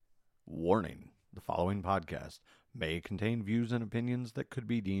Warning: the following podcast may contain views and opinions that could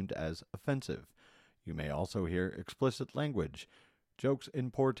be deemed as offensive. You may also hear explicit language, jokes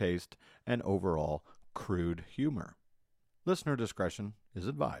in poor taste, and overall crude humor. Listener discretion is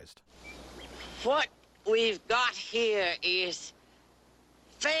advised. What we've got here is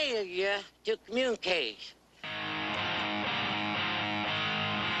failure to communicate.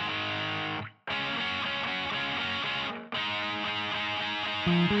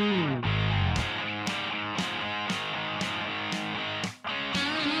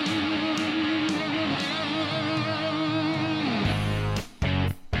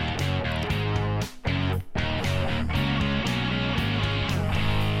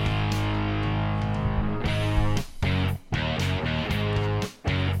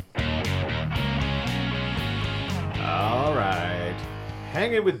 All right.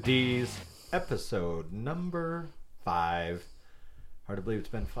 Hanging with D's, episode number 5. Hard to believe it's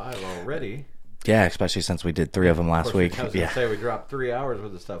been 5 already. Yeah, especially since we did 3 of them last week. I was going to say we dropped 3 hours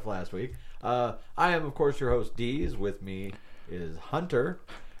worth of stuff last week. I am, of course, your host, D's. With me is Hunter,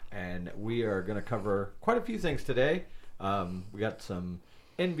 and we are going to cover quite a few things today. We got some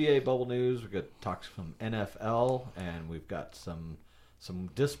NBA bubble news. We got talks from NFL, and we've got some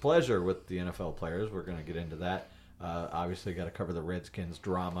displeasure with the NFL players. We're going to get into that. Obviously, got to cover the Redskins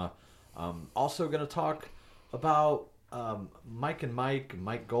drama. Also, going to talk about Mike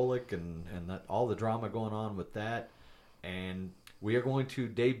Golick, and that, all the drama going on with that. And we are going to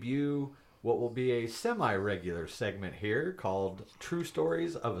debut what will be a semi-regular segment here called True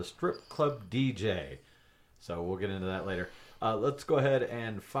Stories of a Strip Club DJ. So we'll get into that later. Let's go ahead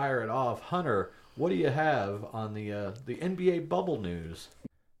and fire it off. Hunter, what do you have on the NBA bubble news?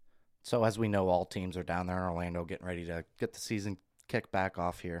 So as we know, all teams are down there in Orlando getting ready to get the season kicked back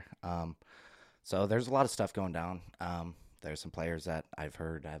off here. So there's a lot of stuff going down. There's some players that I've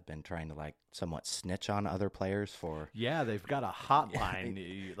heard have been trying to somewhat snitch on other players for. Yeah, they've got a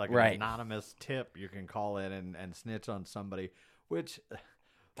hotline, like right. an anonymous tip you can call in and snitch on somebody, which...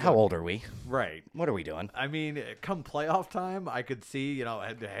 How old are we? Right. What are we doing? I mean, come playoff time, I could see, hey,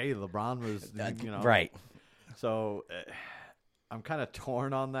 LeBron was, Right. So I'm kind of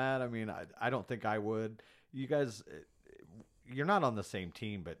torn on that. I mean, I don't think I would. You guys, you're not on the same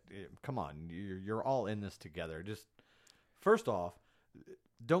team, but come on, you're all in this together. Just first off,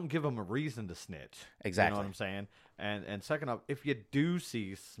 don't give them a reason to snitch. Exactly. You know what I'm saying? And second off, if you do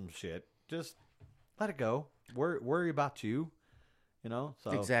see some shit, just let it go. Worry about you. So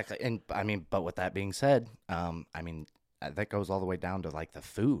Exactly. And I mean, but with that being said, that goes all the way down to the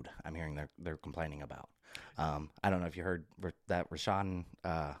food I'm hearing they're complaining about. I don't know if you heard that Rashawn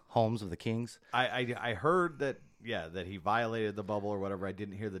Holmes of the Kings. I heard that he violated the bubble or whatever. I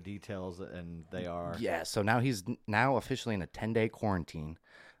didn't hear the details, and they are. Yeah, so now he's officially in a 10-day quarantine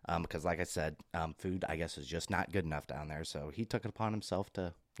because, like I said, food, I guess, is just not good enough down there. So he took it upon himself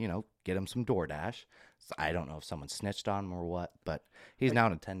to, get him some DoorDash. So I don't know if someone snitched on him or what, but he's now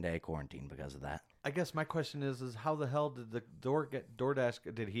in a 10-day quarantine because of that. I guess my question is how the hell did the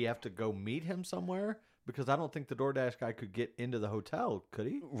DoorDash, did he have to go meet him somewhere? Because I don't think the DoorDash guy could get into the hotel, could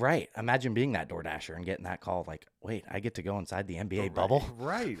he? Right. Imagine being that DoorDasher and getting that call wait, I get to go inside the NBA bubble?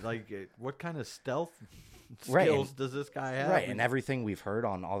 Right. What kind of stealth skills does this guy have? Right, and everything we've heard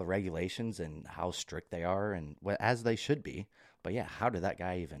on all the regulations and how strict they are, and as they should be. But yeah, how did that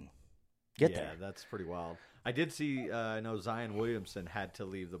guy even get there? Yeah, that's pretty wild. I did see, I know Zion Williamson had to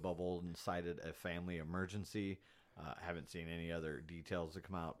leave the bubble and cited a family emergency. I haven't seen any other details to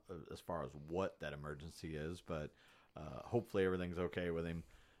come out as far as what that emergency is, but hopefully everything's okay with him.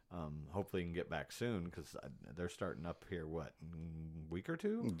 Hopefully he can get back soon because they're starting up here, a week or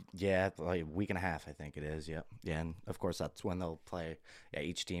two? Yeah, a week and a half, I think it is, yep. Yeah, and of course that's when they'll play. Yeah,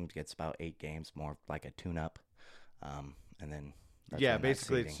 each team gets about 8 games, more like a tune-up, and then...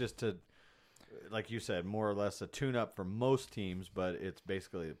 basically it's just to, like you said, more or less a tune-up for most teams, but it's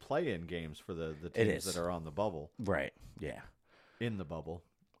basically play-in games for the teams that are on the bubble. Right, yeah. In the bubble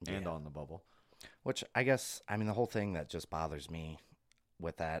and on the bubble. Which I guess, the whole thing that just bothers me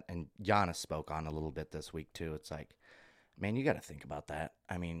with that, and Giannis spoke on a little bit this week too, it's man, you got to think about that.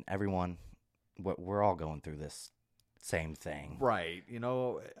 Everyone, we're all going through this same thing. Right.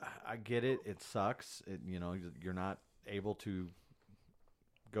 I get it. It sucks. You're not able to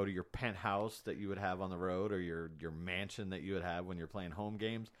go to your penthouse that you would have on the road or your mansion that you would have when you're playing home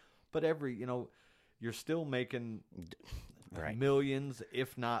games. But you're still making millions,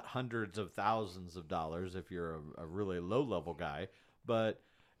 if not hundreds of thousands of dollars if you're a really low-level guy. But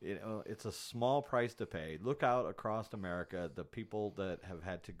it's a small price to pay. Look out across America, the people that have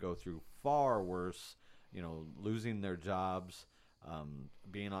had to go through far worse, losing their jobs,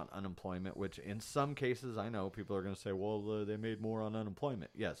 being on unemployment, which in some cases I know people are going to say, well, they made more on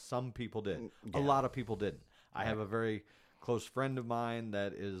unemployment. Yes, some people did. Yeah. A lot of people didn't. I have a very close friend of mine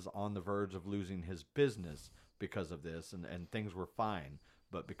that is on the verge of losing his business because of this, and things were fine.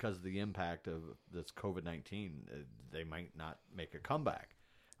 But because of the impact of this COVID-19, they might not make a comeback.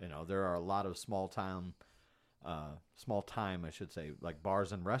 There are a lot of small time, I should say, like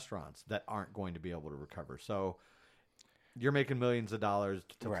bars and restaurants that aren't going to be able to recover. So you're making millions of dollars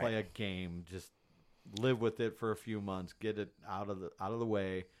to play a game. Just live with it for a few months, get it out of the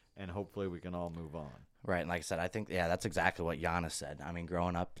way, and hopefully we can all move on. Right, and like I said, I think that's exactly what Giannis said. I mean,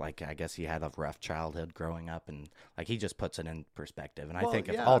 growing up, like I guess he had a rough childhood growing up, and like he just puts it in perspective. And I think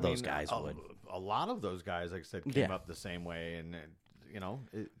if all those guys would, a lot of those guys, like I said, came up the same way, and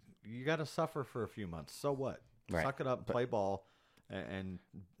you got to suffer for a few months. So what? Right. Suck it up, play ball, and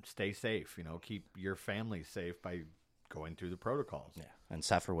stay safe. Keep your family safe by going through the protocols. Yeah, and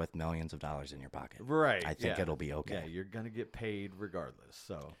suffer with millions of dollars in your pocket. Right. I think it'll be okay. Yeah, you're gonna get paid regardless.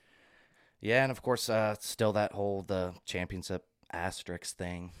 So. Yeah, and of course, still that whole the championship asterisk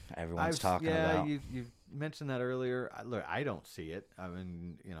thing everyone's talking about. Yeah, you mentioned that earlier. Look, I don't see it. I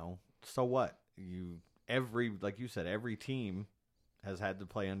mean, so what? Like you said, every team has had to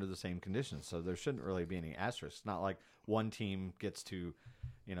play under the same conditions, so there shouldn't really be any asterisks. It's not like one team gets to,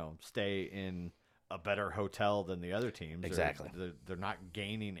 stay in a better hotel than the other teams. Exactly. They're not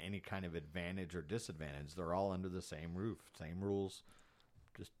gaining any kind of advantage or disadvantage. They're all under the same roof, same rules.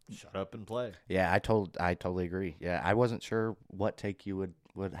 Just shut up and play. Yeah, I totally agree. Yeah, I wasn't sure what take you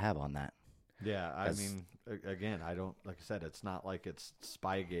would have on that. Yeah, I mean, again, I don't, like I said, it's not like it's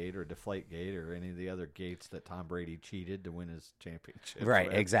Spygate or Deflategate or any of the other gates that Tom Brady cheated to win his championship.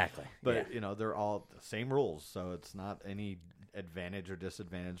 Right, exactly. But, they're all the same rules, so it's not any advantage or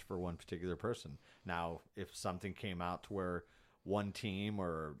disadvantage for one particular person. Now, if something came out to where one team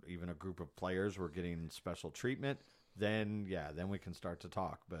or even a group of players were getting special treatment, then we can start to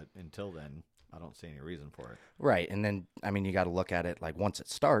talk. But until then, I don't see any reason for it. Right. And then, I mean, you got to look at it like once it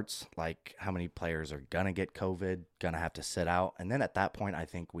starts, like how many players are going to get COVID, going to have to sit out. And then at that point, I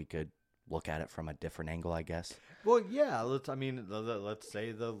think we could look at it from a different angle, I guess. Well, yeah. Let's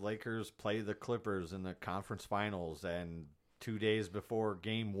say the Lakers play the Clippers in the conference finals, and 2 days before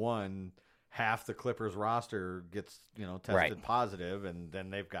game one, half the Clippers roster gets, tested positive, and then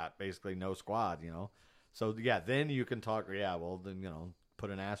they've got basically no squad, So, then you can talk, then, put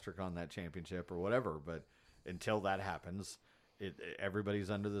an asterisk on that championship or whatever. But until that happens,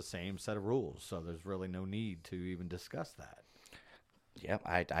 everybody's under the same set of rules. So there's really no need to even discuss that. Yep,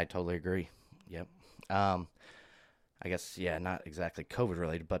 I totally agree. Yep. I guess, not exactly COVID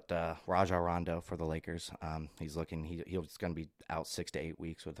related, but Rajon Rondo for the Lakers. He's looking, he's going to be out 6 to 8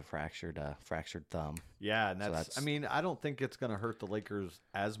 weeks with a fractured thumb. Yeah, and that's I mean, I don't think it's going to hurt the Lakers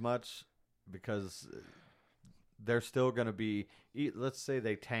as much because they're still going to be, let's say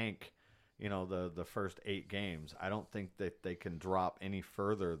they tank, the first 8 games. I don't think that they can drop any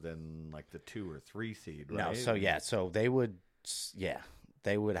further than like the 2 or 3 seed, right? No, so they would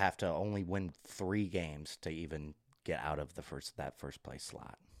have to only win 3 games to even get out of that first place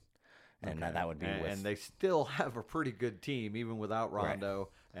slot. And that would be and they still have a pretty good team even without Rondo.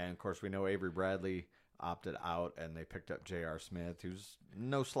 Right. And of course we know Avery Bradley opted out and they picked up J.R. Smith, who's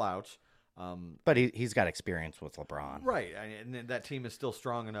no slouch. But he's got experience with LeBron. Right. And that team is still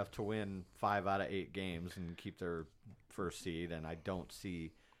strong enough to win 5 out of 8 games and keep their first seed. And I don't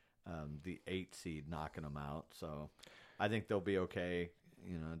see the 8 seed knocking them out. So I think they'll be okay.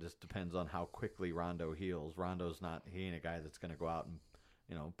 It just depends on how quickly Rondo heals. He ain't a guy that's going to go out and,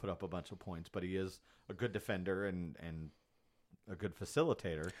 put up a bunch of points. But he is a good defender and a good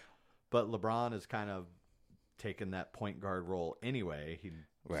facilitator. But LeBron has kind of taken that point guard role anyway. He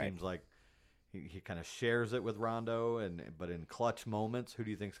seems like he kind of shares it with Rondo, but in clutch moments, who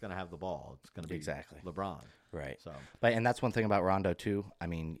do you think is going to have the ball? It's going to be exactly LeBron, right? So, and that's one thing about Rondo too. I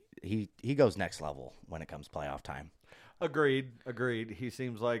mean, he goes next level when it comes playoff time. Agreed. He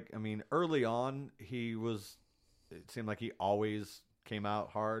seems like, I mean, early on it seemed like he always came out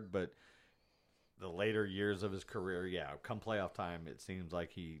hard, but the later years of his career, come playoff time, it seems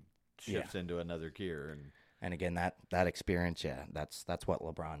like he shifts into another gear. And again, that experience, that's what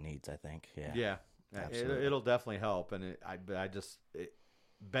LeBron needs, I think. Yeah. It'll definitely help, and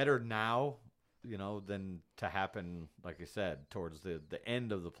better now, than to happen, like I said, towards the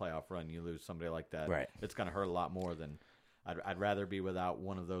end of the playoff run. You lose somebody like that, right? It's going to hurt a lot more than. I'd rather be without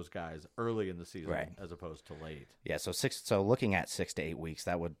one of those guys early in the season as opposed to late. Yeah, so looking at 6 to 8 weeks,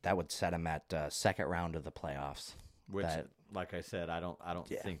 that would set him at second round of the playoffs. Which, like I said, I don't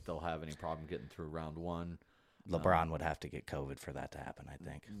think they'll have any problem getting through round 1. LeBron would have to get COVID for that to happen, I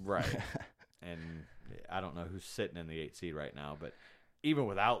think. Right. And I don't know who's sitting in the 8th seed right now, but even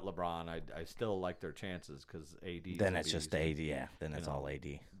without LeBron, I still like their chances because AD. Then it's just AD, yeah. Then it's all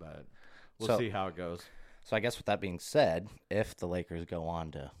AD. But we'll see how it goes. So I guess with that being said, if the Lakers go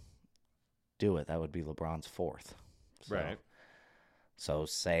on to do it, that would be LeBron's 4th. So, Right. So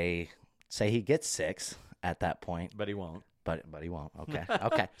say he gets 6 at that point, But he won't. but he won't. Okay.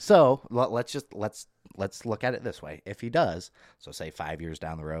 Okay. So let's look at it this way. If he does, so say 5 years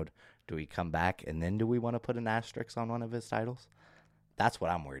down the road, do we come back and then do we want to put an asterisk on one of his titles? That's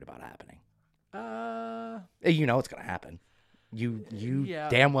what I'm worried about happening. You know it's going to happen. You Yeah,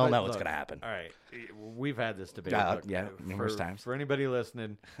 damn well but know look, it's going to happen. All right, we've had this debate. Look, Yeah, numerous times. For anybody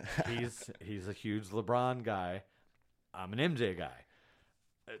listening, he's a huge LeBron guy. I'm an MJ guy.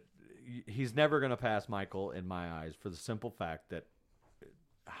 He's never going to pass Michael in my eyes for the simple fact that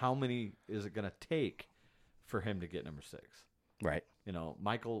how many is it going to take for him to get number 6? Right. You know,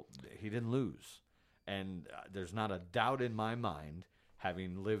 Michael, he didn't lose. And there's not a doubt in my mind,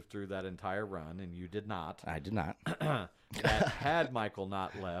 having lived through that entire run, and you did not, I did not. that had Michael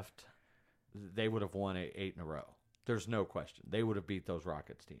not left, they would have won 8 in a row. There's no question. They would have beat those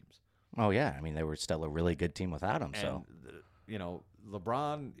Rockets teams. Oh, yeah. I mean, they were still a really good team without him. So, You know,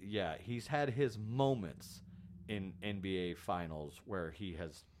 LeBron, yeah, he's had his moments in NBA Finals where he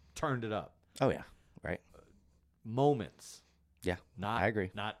has turned it up. oh, yeah. Right. Moments. Yeah. Not, I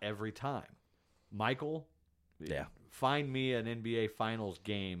agree. Not every time. Michael, Yeah. find me an NBA Finals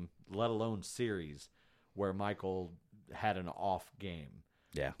game, let alone series, where Michael had an off game.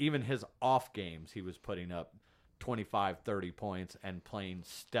 Yeah. Even his off games, he was putting up 25, 30 points and playing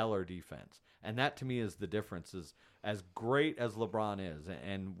stellar defense. And that, to me, is the difference. Is as great as LeBron is,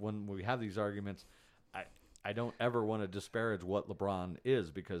 and when we have these arguments, I don't ever want to disparage what LeBron is,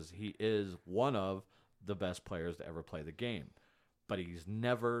 because he is one of the best players to ever play the game. But he's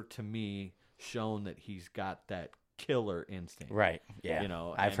never, to me, shown that he's got that killer instinct. Right. Yeah. You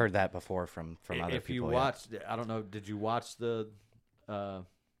know, I've and heard that before from other people. if you yeah. watched, I don't know, did you watch the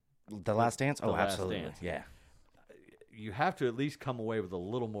The Last Dance? The Oh, Last absolutely. Dance. Yeah. You have to at least come away with a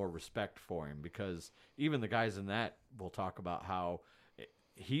little more respect for him, because even the guys in that will talk about how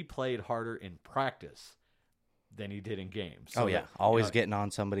he played harder in practice than he did in games. So oh, yeah. that, Always you know, getting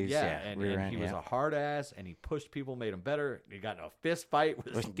on somebody's rear and end. he was yeah. a hard ass, and he pushed people, made them better. He got in a fist fight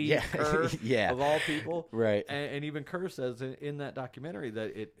with Steve Yeah. Kerr, Yeah. of all people. Right. And even Kerr says in that documentary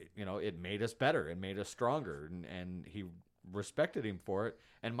that it made us better and made us stronger, and he respected him for it.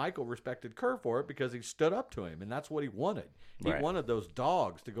 And Michael respected Kerr for it because he stood up to him, and that's what he wanted. He Right. wanted those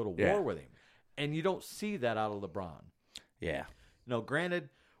dogs to go to Yeah. war with him, and you don't see that out of LeBron. Yeah. Granted,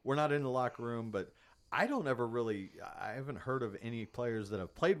 we're not in the locker room, but I haven't heard of any players that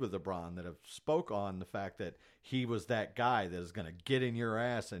have played with LeBron that have spoke on the fact that he was that guy that is going to get in your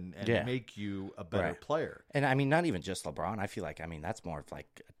ass and Yeah. make you a better Right. player. And I mean, not even just LeBron. I feel like, that's more of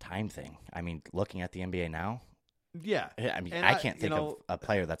like a time thing. I mean, looking at the NBA now, Yeah. I mean, And I can't think you know, of a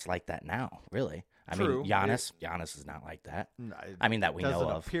player that's like that now, really. I True. mean, Giannis is not like that. it I mean, that we know doesn't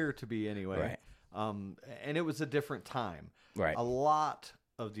of. appear to be anyway. Right. And it was a different time. Right. A lot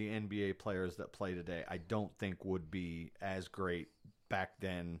of the NBA players that play today, I don't think would be as great back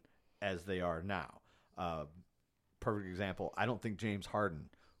then as they are now. Perfect example, I don't think James Harden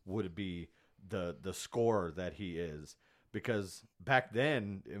would be the scorer that he is, because back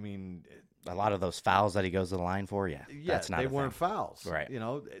then, I mean, A lot of those fouls that he goes to the line for, that's not they a weren't thing. fouls. Right.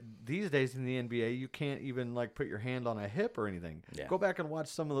 These days in the NBA, you can't even put your hand on a hip or anything. Yeah. Go back and watch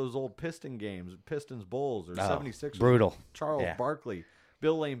some of those old Piston games, Pistons Bulls, or 76ers. brutal. Charles Yeah. Barkley,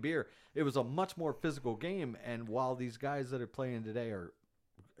 Bill Laimbeer. It was a much more physical game, and while these guys that are playing today are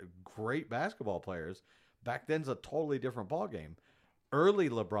great basketball players, back then's a totally different ball game. Early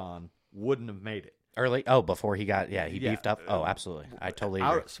LeBron wouldn't have made it. Early, before he got, he beefed up. Oh, absolutely. I totally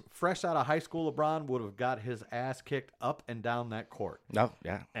agree. Fresh out of high school, LeBron would have got his ass kicked up and down that court. No,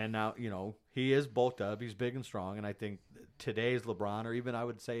 yeah. And now, he is bulked up. He's big and strong. And I think today's LeBron, or even I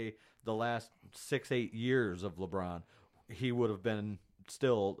would say the last 6-8 years of LeBron, he would have been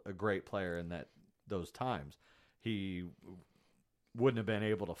still a great player in those times. He wouldn't have been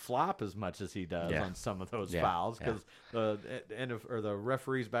able to flop as much as he does on some of those fouls, because the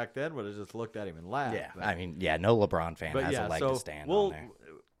referees back then would have just looked at him and laughed. Yeah, I mean, no LeBron fan has a leg to stand on there.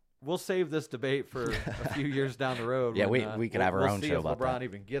 We'll save this debate for a few years down the road. Yeah, when, we could have our we'll own see show if about LeBron that.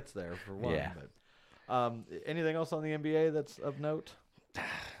 even gets there for one. Yeah. But, anything else on the NBA that's of note?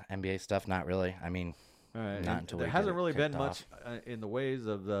 NBA stuff, not really. I mean, All right. not until there we hasn't get it really been kicked much off. in the ways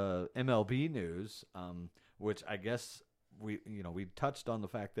of the MLB news, which I guess we touched on the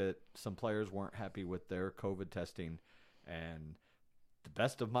fact that some players weren't happy with their COVID testing, and the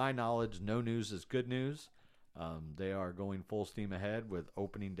best of my knowledge, no news is good news. They are going full steam ahead with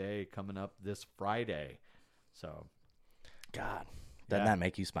opening day coming up this Friday. So, God, doesn't that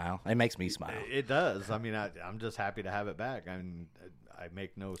make you smile? It makes me smile. It does. I mean, I'm just happy to have it back. I mean, I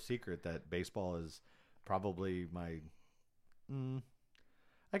make no secret that baseball is probably my,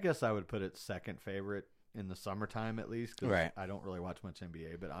 I guess I would put it second favorite in the summertime at least. 'Cause right. I don't really watch much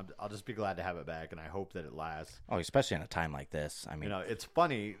NBA, but I'll just be glad to have it back, and I hope that it lasts. Oh, especially in a time like this. I mean, it's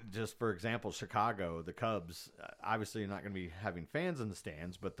funny. Just for example, Chicago, the Cubs. Obviously, you're not going to be having fans in the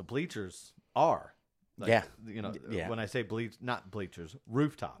stands, but the bleachers are. Yeah. When I say not bleachers,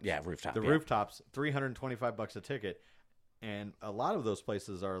 rooftops. Yeah, rooftop. The rooftops, $325 a ticket, and a lot of those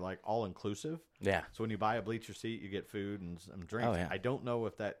places are like all inclusive. Yeah. So when you buy a bleacher seat, you get food and some drinks. Oh, yeah. I don't know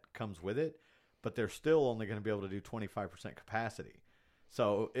if that comes with it, but they're still only going to be able to do 25% capacity.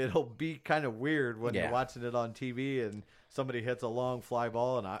 So it'll be kind of weird when you're watching it on TV and somebody hits a long fly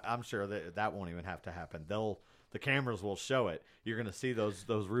ball, and I'm sure that won't even have to happen. The cameras will show it. You're going to see those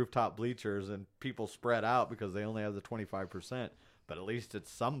rooftop bleachers and people spread out because they only have the 25%. But at least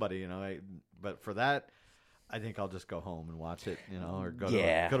it's somebody, But for that, I think I'll just go home and watch it, or go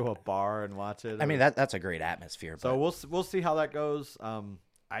to a bar and watch it. I mean, that's a great atmosphere. So we'll see how that goes.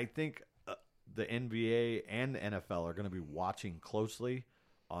 I think the NBA and the NFL are going to be watching closely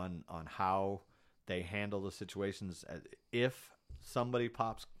on how they handle the situations. If somebody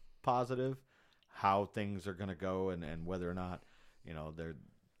pops positive, how things are going to go and whether or not,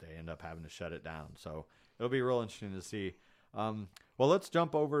 they end up having to shut it down. So it'll be real interesting to see. Well, let's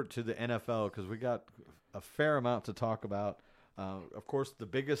jump over to the NFL because we got a fair amount to talk about. Of course, the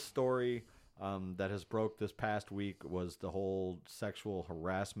biggest story that has broke this past week was the whole sexual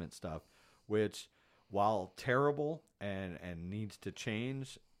harassment stuff, which, while terrible and needs to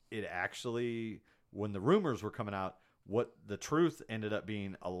change, it actually, when the rumors were coming out, what the truth ended up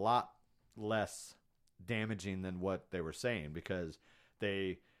being a lot less damaging than what they were saying, because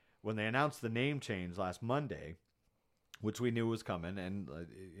when they announced the name change last Monday, which we knew was coming, and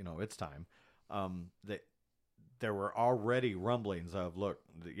it's time, there were already rumblings of, look,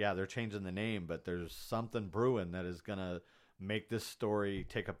 they're changing the name, but there's something brewing that is gonna make this story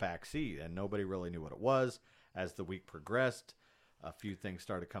take a back seat, and nobody really knew what it was. As the week progressed, a few things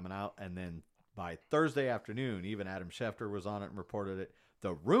started coming out, and then by Thursday afternoon, even Adam Schefter was on it and reported it.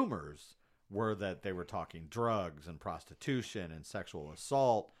 The rumors were that they were talking drugs and prostitution and sexual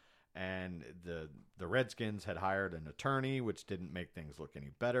assault, and the Redskins had hired an attorney, which didn't make things look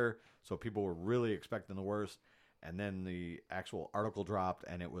any better. So people were really expecting the worst. And then the actual article dropped,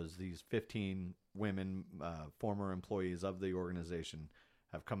 and it was these 15 women, former employees of the organization,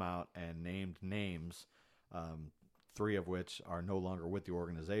 have come out and named names, 3 of which are no longer with the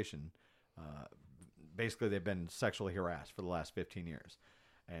organization. Basically, they've been sexually harassed for the last 15 years.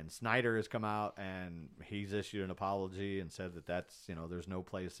 And Snyder has come out and he's issued an apology and said that that's, there's no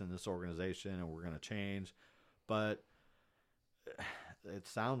place in this organization and we're going to change. But it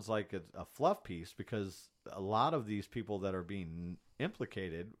sounds like it's a fluff piece, because a lot of these people that are being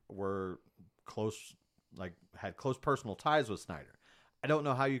implicated were had close personal ties with Snyder. I don't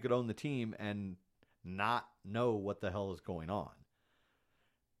know how you could own the team and not know what the hell is going on.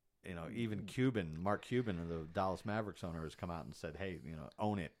 Even Mark Cuban, the Dallas Mavericks owner, has come out and said, hey,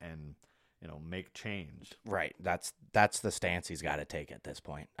 own it and, make change. Right. That's the stance he's got to take at this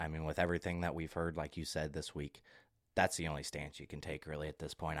point. I mean, with everything that we've heard, like you said this week, that's the only stance you can take really at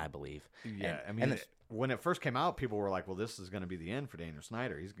this point, I believe. Yeah. When it first came out, people were like, well, this is going to be the end for Daniel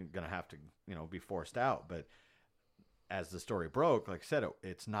Snyder. He's going to have to, be forced out. But as the story broke, like I said,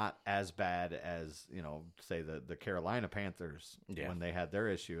 it's not as bad as, say the Carolina Panthers when they had their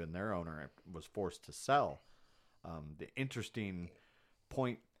issue and their owner was forced to sell. The interesting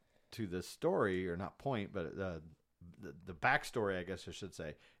point to this story, or not point, but the backstory, I guess I should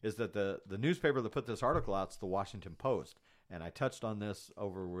say, is that the newspaper that put this article out is the Washington Post. And I touched on this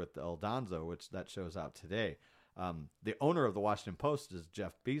over with El Donzo, which that shows out today. The owner of the Washington Post is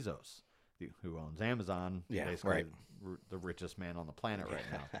Jeff Bezos, who owns Amazon, basically the richest man on the planet right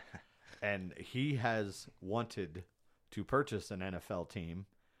now. And he has wanted to purchase an NFL team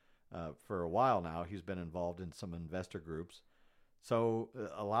for a while now. He's been involved in some investor groups. So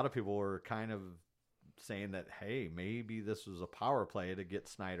a lot of people were kind of saying that, hey, maybe this was a power play to get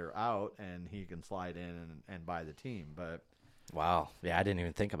Snyder out and he can slide in and buy the team. But wow. Yeah, I didn't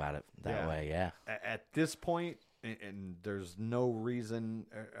even think about it that way, yeah. At this point, and there's no reason,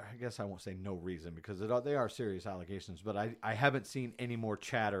 I guess I won't say no reason, because they are serious allegations, but I haven't seen any more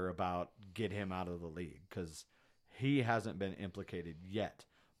chatter about get him out of the league, because he hasn't been implicated yet,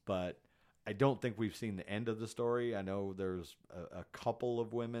 but I don't think we've seen the end of the story. I know there's a couple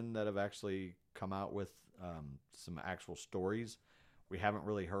of women that have actually come out with some actual stories. We haven't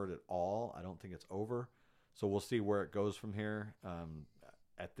really heard it all. I don't think it's over. So we'll see where it goes from here.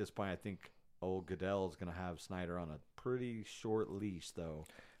 At this point, I think old Goodell is going to have Snyder on a pretty short leash, though.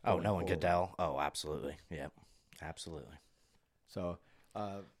 Oh, no, and Goodell. Oh, absolutely. Yep, absolutely. So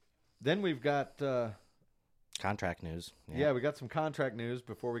then we've got... contract news. Yeah, we got some contract news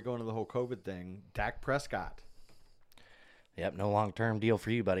before we go into the whole COVID thing. Dak Prescott. Yep, no long-term deal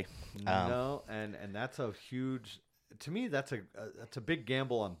for you, buddy. No, and that's a huge... To me, that's a big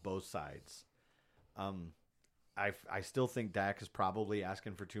gamble on both sides. I still think Dak is probably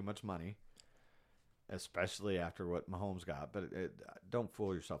asking for too much money, especially after what Mahomes got. But don't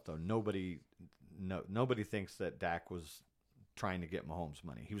fool yourself, though. Nobody thinks that Dak was trying to get Mahomes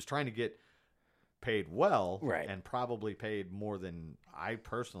money. He was trying to get paid well, right, and probably paid more than I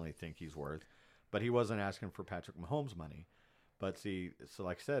personally think he's worth. But he wasn't asking for Patrick Mahomes money. But see, so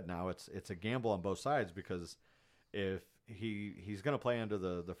like I said, now it's a gamble on both sides, because if he's going to play under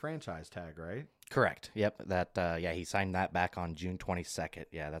the franchise tag, right? Correct. Yep. That he signed that back on June 22nd.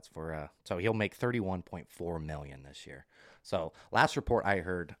 Yeah, that's for so he'll make $31.4 million this year. So last report I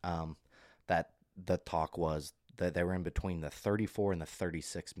heard that the talk was that they were in between the $34 and the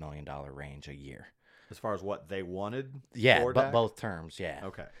 $36 million range a year. As far as what they wanted? Yeah, for but Dak? both terms, yeah.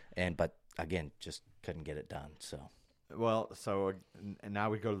 Okay. But again, just couldn't get it done. So well, and now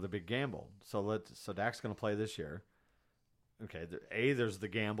we go to the big gamble. So Dak's going to play this year. Okay, there's the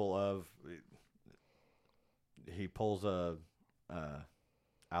gamble of he pulls a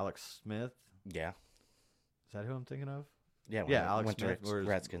Alex Smith. Yeah. Is that who I'm thinking of? Yeah, Alex Smith, where his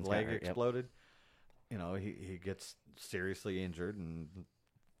Redskins leg got hurt, exploded. You know, he gets seriously injured and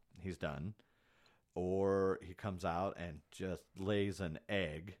he's done. Or he comes out and just lays an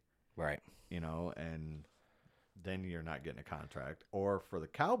egg. Right. You know, and then you're not getting a contract. Or for the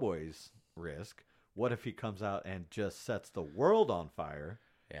Cowboys' risk, what if he comes out and just sets the world on fire?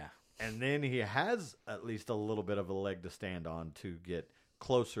 Yeah. And then he has at least a little bit of a leg to stand on to get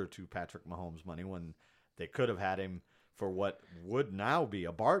closer to Patrick Mahomes' money, when they could have had him for what would now be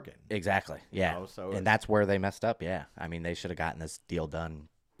a bargain. Exactly. Yeah. You know, and that's where they messed up. Yeah. I mean, they should have gotten this deal done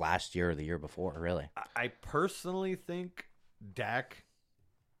last year or the year before, really. I personally think Dak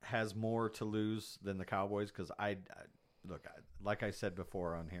has more to lose than the Cowboys, because look, like I said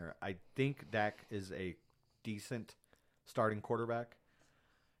before on here, I think Dak is a decent starting quarterback.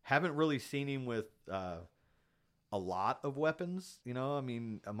 Haven't really seen him with a lot of weapons. You know, I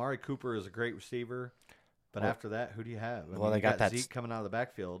mean, Amari Cooper is a great receiver, but after that, who do you have? I mean, they you got that Zeke coming out of the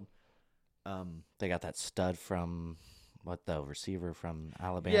backfield. They got that stud from the receiver from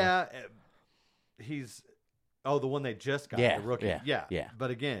Alabama. Yeah, he's the one they just got, the rookie. Yeah. But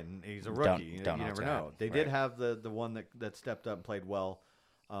again, he's a rookie. You never know. They did have the one that stepped up and played well,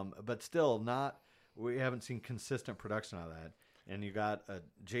 but still not. We haven't seen consistent production out of that. And you got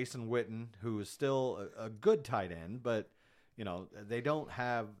Jason Witten, who is still a good tight end, but you know he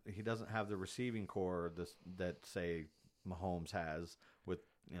doesn't have the receiving core that say Mahomes has, with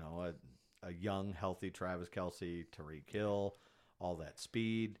a young, healthy Travis Kelce, Tyreek Hill, all that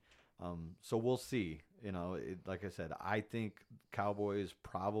speed. So we'll see. You know, like I said, I think Cowboys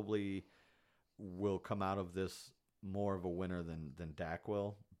probably will come out of this more of a winner than Dak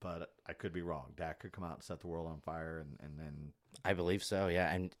will, but I could be wrong. Dak could come out and set the world on fire, and then... I believe so,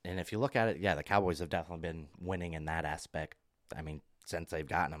 yeah. And if you look at it, yeah, the Cowboys have definitely been winning in that aspect. I mean, since they've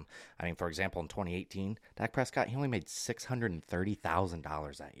gotten him. I mean, for example, in 2018, Dak Prescott, he only made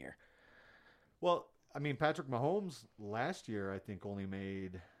 $630,000 that year. Well, I mean, Patrick Mahomes last year, I think, only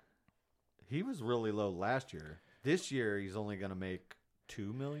made... He was really low last year. This year, he's only going to make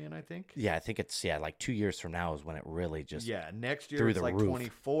 $2 million, I think. Yeah, I think it's like 2 years from now is when it really just next year it's like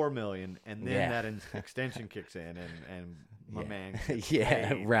roof. $24 million, and then that extension kicks in, and my man.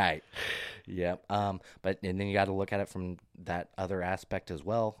 Right. Yep. But and then you got to look at it from that other aspect as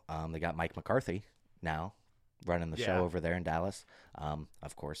well. They got Mike McCarthy now running the show over there in Dallas.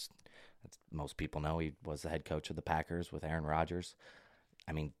 Of course, most people know he was the head coach of the Packers with Aaron Rodgers.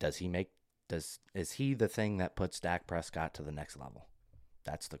 I mean, is he the thing that puts Dak Prescott to the next level?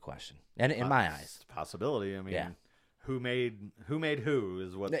 That's the question. And in my eyes, it's a possibility. I mean, who made who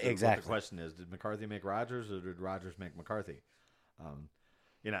is what the question is. Did McCarthy make Rodgers, or did Rodgers make McCarthy?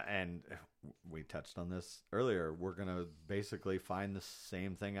 And we touched on this earlier. We're going to basically find the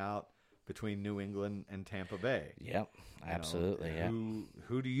same thing out between New England and Tampa Bay. Yep, absolutely.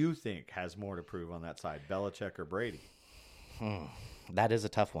 Who do you think has more to prove on that side, Belichick or Brady? That is a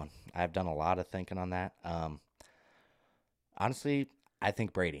tough one. I've done a lot of thinking on that. Honestly, I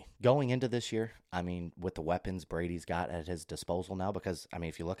think Brady. Going into this year, I mean, with the weapons Brady's got at his disposal now, because, I mean,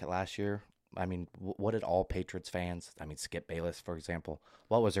 if you look at last year, I mean, what did all Patriots fans, I mean, Skip Bayless, for example,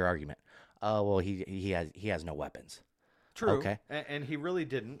 what was their argument? Well, he has no weapons. True. Okay. And he really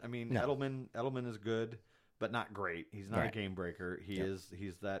didn't. I mean, No. Edelman is good, but not great. He's not a Right. game breaker. He's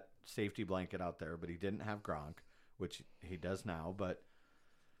that safety blanket out there, but he didn't have Gronk, which he does now. But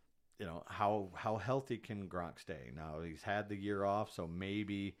you know, how healthy can Gronk stay? Now he's had the year off, so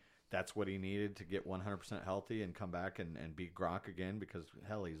maybe that's what he needed to get 100% healthy and come back and beat Gronk again, because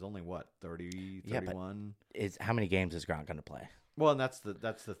hell, he's only what, 30, 31? How many games is Gronk going to play? Well, and that's the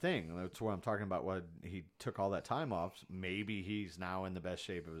thing. That's what I'm talking about. What he took all that time off. Maybe he's now in the best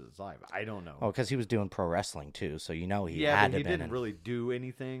shape of his life. I don't know. Oh, because he was doing pro wrestling too, so he Yeah, had but to he didn't really do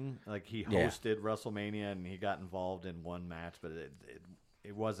anything. Like he hosted WrestleMania and he got involved in one match, but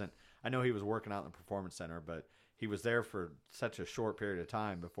it wasn't. I know he was working out in the Performance Center, but he was there for such a short period of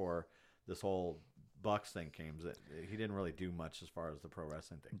time before this whole Bucks thing came that he didn't really do much as far as the pro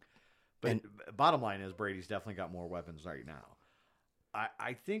wrestling thing. But bottom line is Brady's definitely got more weapons right now.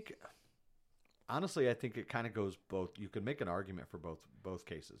 I think, honestly, I think it kind of goes both. You could make an argument for both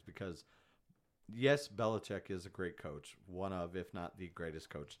cases, because yes, Belichick is a great coach, one of, if not the greatest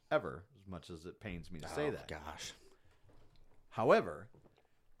coach ever, as much as it pains me to say that. Gosh. However,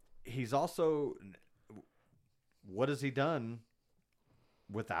 he's also, what has he done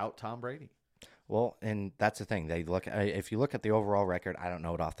without Tom Brady? Well, and that's the thing. If you look at the overall record, I don't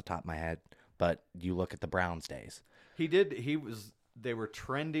know it off the top of my head, but you look at the Browns days. They were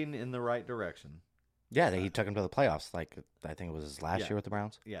trending in the right direction. Yeah, he took him to the playoffs. Like, I think it was his last year with the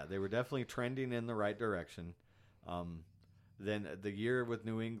Browns. Yeah, they were definitely trending in the right direction. Then the year with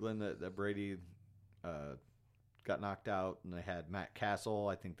New England that Brady got knocked out, and they had Matt Castle.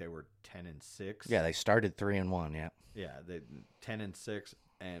 I think they were 10-6. Yeah, they started 3-1. Yeah. Yeah, they 10-6,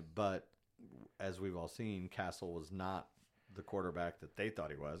 but as we've all seen, Castle was not the quarterback that they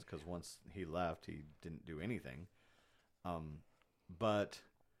thought he was, because once he left, he didn't do anything. But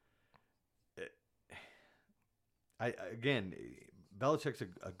Belichick's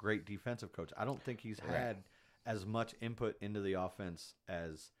a great defensive coach. I don't think he's had as much input into the offense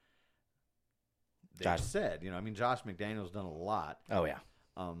as they said. You know, I mean, Josh McDaniels done a lot. Oh yeah.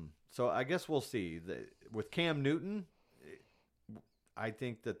 So I guess we'll see. With Cam Newton, I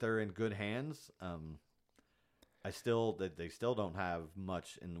think that they're in good hands. They still don't have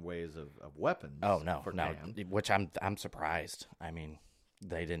much in the ways of weapons. Oh no, for no. Cam. Which I'm surprised. I mean,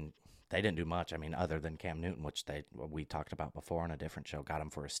 they didn't do much. I mean, other than Cam Newton, which we talked about before on a different show, got him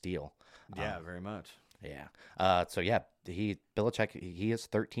for a steal. Yeah, very much. Yeah. So yeah, Belichick, he is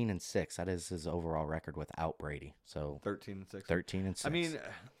 13-6. That is his overall record without Brady. So 13-6. 13-6. I mean,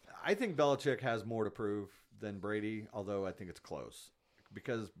 I think Belichick has more to prove than Brady, although I think it's close,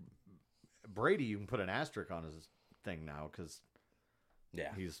 because Brady, you can put an asterisk on his thing now, because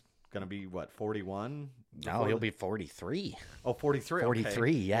he's going to be, what, 41? No, he'll be 43. Oh, 43. 43,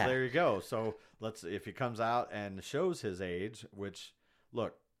 okay. yeah. Well, there you go. So if he comes out and shows his age, which,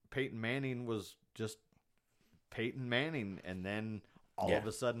 look, Peyton Manning was just Peyton Manning, and then all of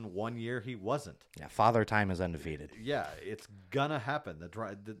a sudden 1 year he wasn't. Yeah, Father Time is undefeated. Yeah, it's going to happen.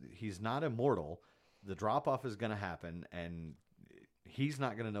 He's not immortal. The drop-off is going to happen, and he's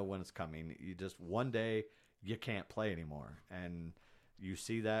not going to know when it's coming. One day you can't play anymore. And you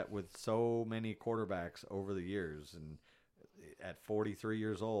see that with so many quarterbacks over the years. And at 43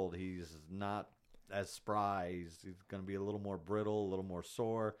 years old, he's not as spry. He's going to be a little more brittle, a little more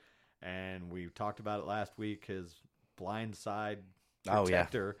sore. And we talked about it last week. His blind side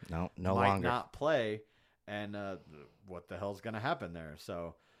protector no might longer not play. And what the hell's going to happen there?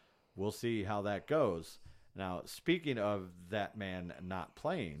 So we'll see how that goes. Now, speaking of that man not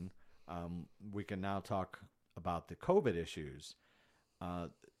playing, we can now talk about the COVID issues.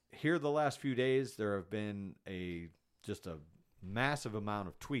 Here the last few days, there have been just a massive amount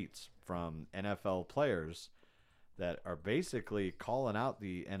of tweets from NFL players that are basically calling out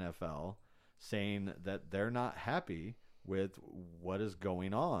the NFL, saying that they're not happy with what is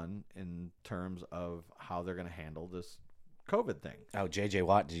going on in terms of how they're going to handle this COVID thing. Oh, J.J.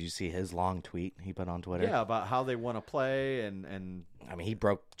 Watt, did you see his long tweet he put on Twitter? Yeah, about how they want to play, and I mean, he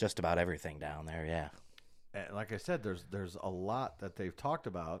broke just about everything down there, yeah. And like I said, there's a lot that they've talked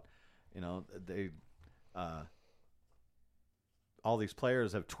about. You know, all these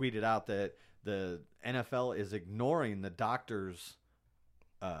players have tweeted out that the NFL is ignoring the doctor's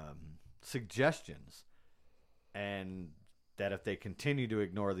suggestions, and that if they continue to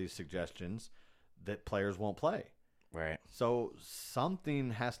ignore these suggestions, that players won't play. Right. So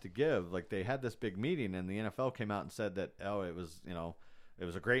something has to give. Like, they had this big meeting, and the NFL came out and said that, it was, it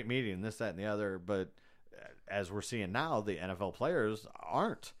was a great meeting, this, that, and the other. But as we're seeing now, the NFL players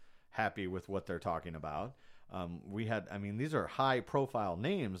aren't happy with what they're talking about. These are high-profile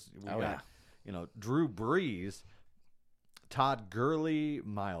names. We got, Drew Brees, Todd Gurley,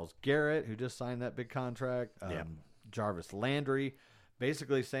 Myles Garrett, who just signed that big contract, Jarvis Landry,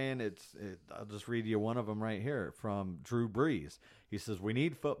 basically saying I'll just read you one of them right here from Drew Brees. He says, "We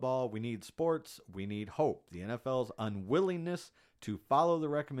need football, we need sports, we need hope. The NFL's unwillingness to follow the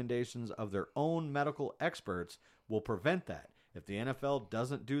recommendations of their own medical experts will prevent that. If the NFL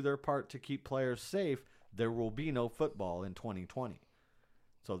doesn't do their part to keep players safe, there will be no football in 2020.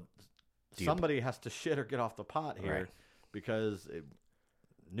 So somebody has to shit or get off the pot here, Right. because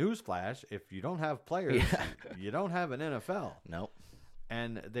newsflash, if you don't have players, you don't have an NFL. Nope.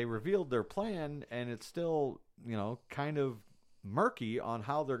 And they revealed their plan, and it's still, kind of murky on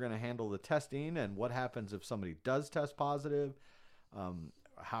how they're going to handle the testing and what happens if somebody does test positive.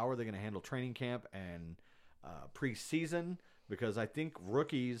 How are they going to handle training camp and preseason? Because I think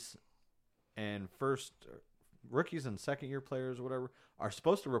rookies and second-year players or whatever are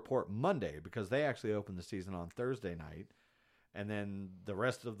supposed to report Monday, because they actually open the season on Thursday night, and then the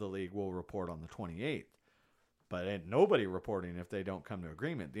rest of the league will report on the 28th. But ain't nobody reporting if they don't come to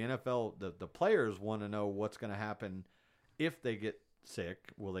agreement. The NFL, the players want to know what's going to happen if they get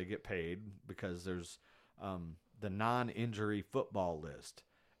sick. Will they get paid? Because there's the non-injury football list,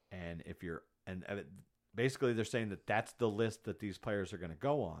 and basically they're saying that that's the list that these players are going to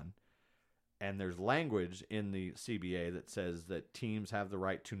go on. And there's language in the CBA that says that teams have the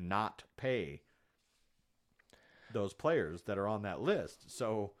right to not pay those players that are on that list.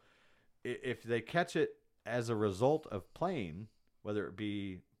 So if they catch it as a result of playing, whether it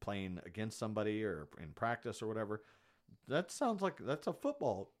be playing against somebody or in practice or whatever, that sounds like that's a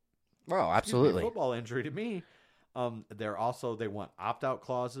football. Oh, absolutely. Football injury to me. They want opt-out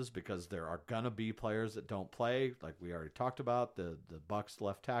clauses, because there are gonna be players that don't play, like we already talked about. The Bucs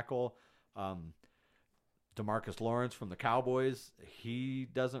left tackle, DeMarcus Lawrence from the Cowboys, he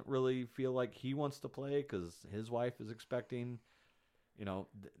doesn't really feel like he wants to play because his wife is expecting.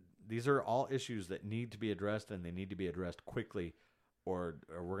 These are all issues that need to be addressed, and they need to be addressed quickly, or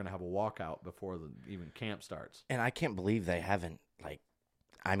we're going to have a walkout before even camp starts. And I can't believe they haven't,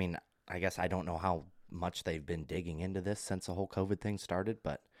 I guess I don't know how much they've been digging into this since the whole COVID thing started,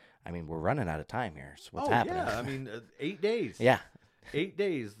 but, we're running out of time here. So what's happening? Yeah, 8 days. Yeah. 8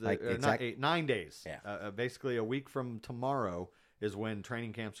 days. Not 8, 9 days. Yeah. Basically, a week from tomorrow is when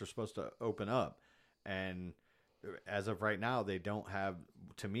training camps are supposed to open up. And as of right now, they don't have,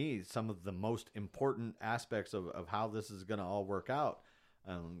 to me, some of the most important aspects of how this is going to all work out.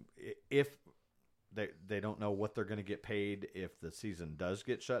 If they don't know what they're going to get paid if the season does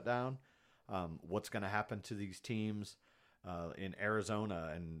get shut down, what's going to happen to these teams in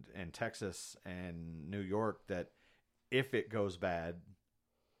Arizona and Texas and New York, that if it goes bad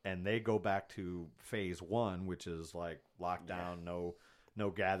and they go back to phase 1, which is like lockdown, no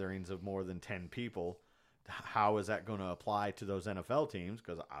gatherings of more than 10 people, how is that going to apply to those NFL teams?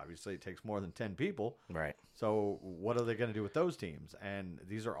 Because obviously it takes more than 10 people. Right. So what are they going to do with those teams? And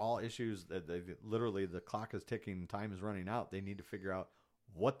these are all issues that literally the clock is ticking, time is running out. They need to figure out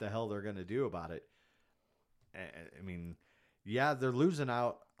what the hell they're going to do about it. They're losing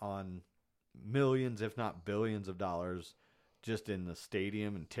out on millions, if not billions of dollars just in the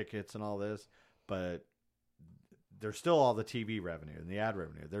stadium and tickets and all this, but there's still all the TV revenue and the ad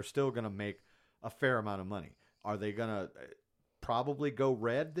revenue. They're still going to make a fair amount of money. Are they going to probably go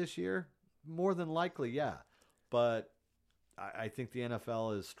red this year? More than likely, yeah. But I think the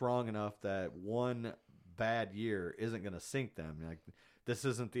NFL is strong enough that one bad year isn't going to sink them. Like, this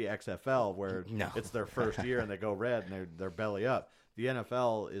isn't the XFL where it's their first year and they go red and they're belly up. The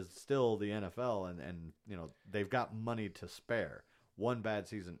NFL is still the NFL, and they've got money to spare. One bad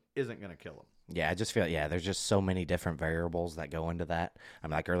season isn't going to kill them. Yeah, I just feel there's just so many different variables that go into that.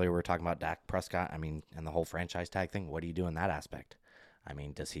 Like earlier we were talking about Dak Prescott, and the whole franchise tag thing. What do you do in that aspect?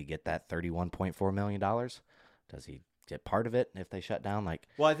 Does he get that $31.4 million? Does he get part of it if they shut down?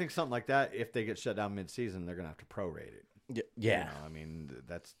 Well, I think something like that, if they get shut down mid-season, they're going to have to prorate it. Yeah.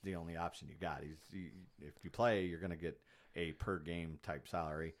 That's the only option you got. If you play, you're going to get a per-game type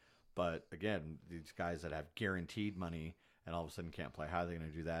salary. But, again, these guys that have guaranteed money and all of a sudden can't play, how are they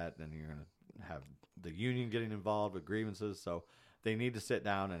going to do that? Then you're going to have the union getting involved with grievances. So they need to sit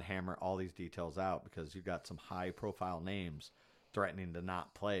down and hammer all these details out, because you've got some high-profile names threatening to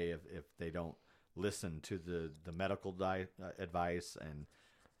not play if they don't listen to the medical advice. And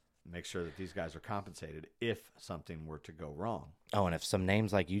make sure that these guys are compensated if something were to go wrong. Oh, and if some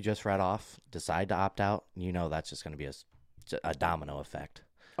names like you just read off decide to opt out, that's just going to be a domino effect.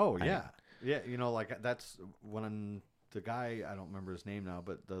 Oh, yeah. Yeah, like that's when the guy, I don't remember his name now,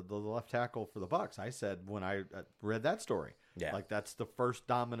 but the left tackle for the Bucs, I said when I read that story, like that's the first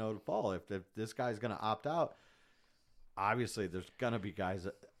domino to fall. If this guy's going to opt out, obviously there's going to be guys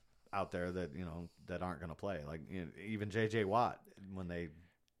out there that, that aren't going to play. Like even J.J. Watt, when they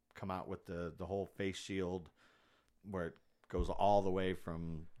come out with the whole face shield where it goes all the way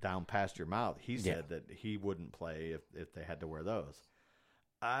from down past your mouth, he said that he wouldn't play if they had to wear those.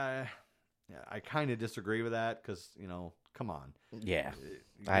 I kind of disagree with that because, come on. Yeah,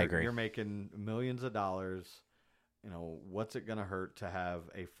 I agree. You're making millions of dollars. What's it going to hurt to have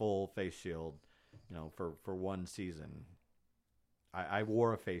a full face shield, for one season? I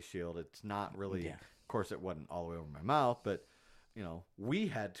wore a face shield. It's not really, of course, it wasn't all the way over my mouth, but, we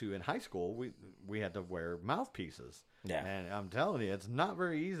had to, in high school, we had to wear mouthpieces. Yeah. And I'm telling you, it's not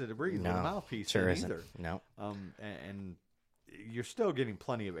very easy to breathe with a mouthpiece either. No. And you're still getting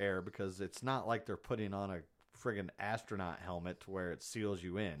plenty of air because it's not like they're putting on a friggin' astronaut helmet to where it seals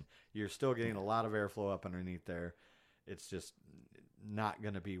you in. You're still getting a lot of airflow up underneath there. It's just not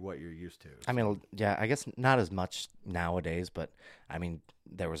going to be what you're used to. So. I mean, yeah, I guess not as much nowadays, but I mean,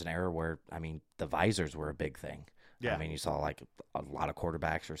 there was an era where, the visors were a big thing. Yeah. I mean, you saw like a lot of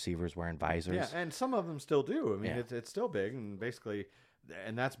quarterbacks, receivers wearing visors. Yeah, and some of them still do. I mean, it's still big,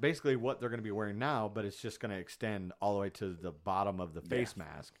 and that's basically what they're going to be wearing now, but it's just going to extend all the way to the bottom of the face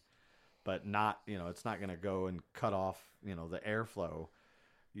mask, but not, it's not going to go and cut off, the airflow.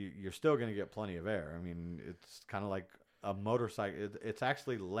 You're still going to get plenty of air. I mean, it's kind of like a motorcycle. It's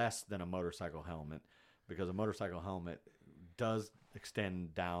actually less than a motorcycle helmet because a motorcycle helmet does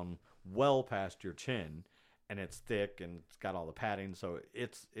extend down well past your chin, and it's thick and it's got all the padding, so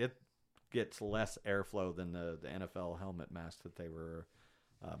it gets less airflow than the NFL helmet mask that they were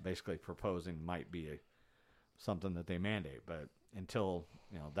basically proposing might be something that they mandate. But until,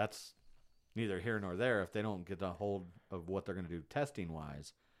 that's neither here nor there. If they don't get a hold of what they're going to do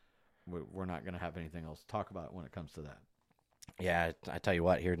testing-wise, we're not going to have anything else to talk about when it comes to that. Yeah, I tell you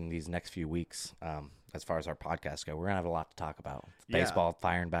what, here in these next few weeks, as far as our podcast go, we're going to have a lot to talk about. Baseball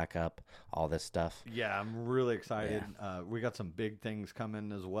firing back up, all this stuff. Yeah, I'm really excited. Yeah. We got some big things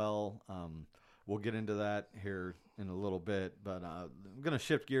coming as well. We'll get into that here in a little bit, but I'm going to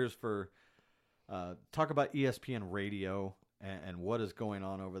shift gears for talk about ESPN Radio and what is going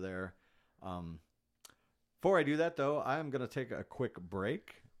on over there. Before I do that, though, I'm going to take a quick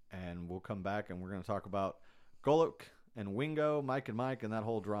break, and we'll come back, and we're going to talk about Golic and Wingo, Mike and Mike, and that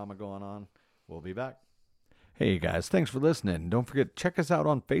whole drama going on. We'll be back. Hey guys, thanks for listening. Don't forget, check us out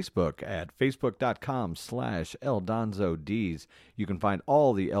on Facebook at facebook.com/ElDonzoDs. You can find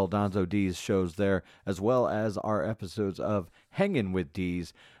all the El Donzo D's shows there, as well as our episodes of Hanging with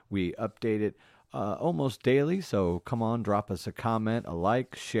D's. We update it almost daily, so come on, drop us a comment, a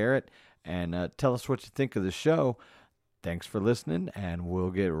like, share it, and tell us what you think of the show. Thanks for listening, and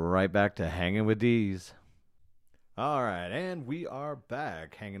we'll get right back to Hanging with D's. All right, and we are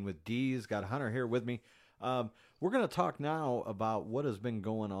back, Hanging with D's. Got Hunter here with me. We're going to talk now about what has been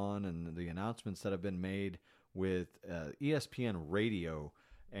going on and the announcements that have been made with ESPN Radio.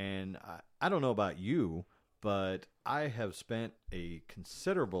 And I don't know about you, but I have spent a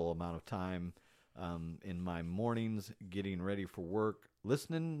considerable amount of time in my mornings getting ready for work,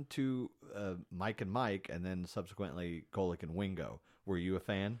 listening to Mike and Mike, and then subsequently Golic and Wingo. Were you a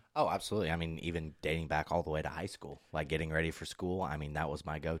fan? Oh, absolutely. I mean, even dating back all the way to high school, like getting ready for school. I mean, that was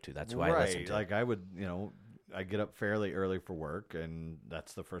my go-to. That's who I listened to. Like I would, I get up fairly early for work, and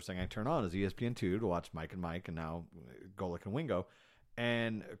that's the first thing I turn on is ESPN2 to watch Mike and Mike, and now Golic and Wingo.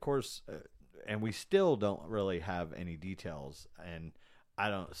 And of course, and we still don't really have any details. And I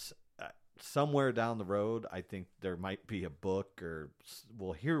don't. Somewhere down the road, I think there might be a book, or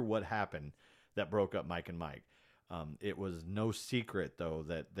we'll hear what happened that broke up Mike and Mike. It was no secret, though,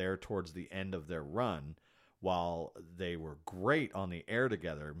 that they're towards the end of their run, while they were great on the air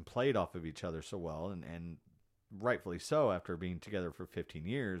together and played off of each other so well, and rightfully so after being together for 15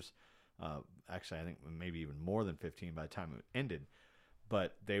 years. Actually, I think maybe even more than 15 by the time it ended.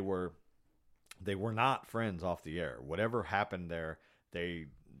 But they were not friends off the air. Whatever happened there,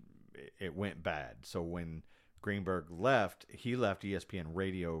 it went bad. So when Greenberg left, he left ESPN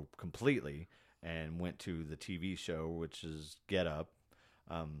Radio completely and went to the TV show, which is Get Up.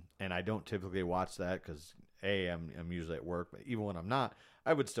 And I don't typically watch that because, I'm usually at work. But even when I'm not,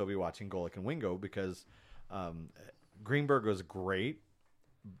 I would still be watching Golic and Wingo because Greenberg was great,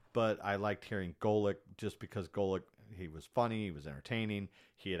 but I liked hearing Golic just because Golic, he was funny, he was entertaining.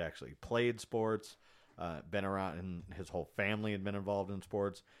 He had actually played sports, been around, and his whole family had been involved in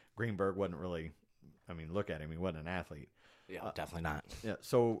sports. Greenberg wasn't really, I mean, look at him, he wasn't an athlete. Yeah, definitely not. Yeah.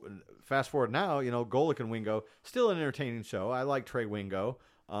 So fast forward now, Golic and Wingo, still an entertaining show. I like Trey Wingo.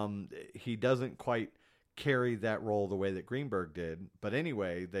 He doesn't quite carry that role the way that Greenberg did. But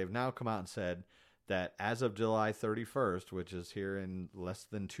anyway, they've now come out and said that as of July 31st, which is here in less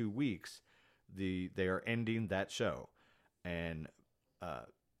than 2 weeks, they are ending that show and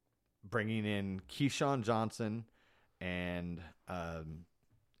bringing in Keyshawn Johnson and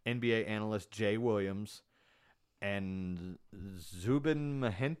NBA analyst Jay Williams and Zubin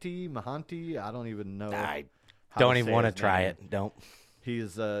Mahanti. I don't even know. I don't even want to try name. it. Don't.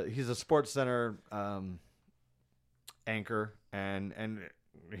 He's a Sports Center anchor, and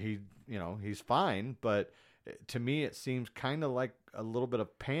he's fine, but to me it seems kind of like a little bit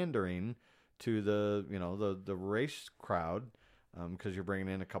of pandering to the race crowd, because you're bringing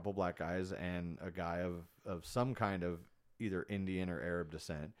in a couple black guys and a guy of some kind of either Indian or Arab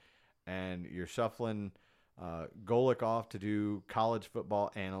descent, and you're shuffling Golic off to do college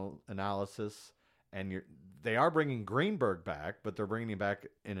football analysis, and they are bringing Greenberg back, but they're bringing him back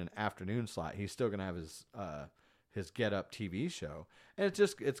in an afternoon slot. He's still going to have his Get Up TV show, and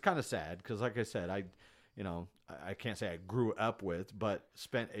it's kind of sad because, like I said, I can't say I grew up with, but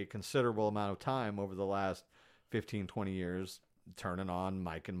spent a considerable amount of time over the last 15, 20 years turning on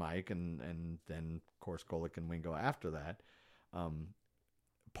Mike and Mike, and then of course Golic and Wingo after that.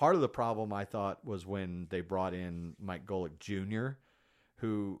 Part of the problem, I thought, was when they brought in Mike Golic Jr.,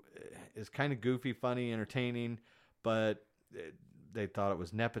 who is kind of goofy, funny, entertaining, but they thought it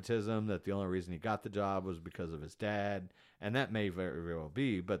was nepotism, that the only reason he got the job was because of his dad, and that may very well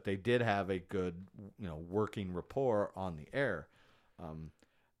be, but they did have a good, working rapport on the air.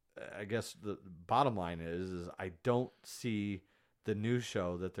 I guess the bottom line is I don't see the new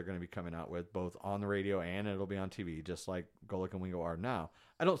show that they're going to be coming out with, both on the radio and it'll be on TV, just like Golic and Wingo are now.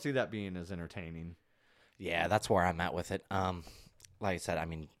 I don't see that being as entertaining. Yeah, that's where I'm at with it. Like I said, I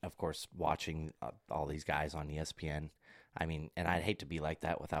mean, of course, watching all these guys on ESPN, I mean, and I'd hate to be like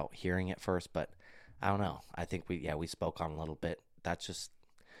that without hearing it first, but I don't know. I think we spoke on a little bit. That's just,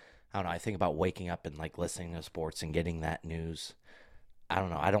 I don't know. I think about waking up and like listening to sports and getting that news. I don't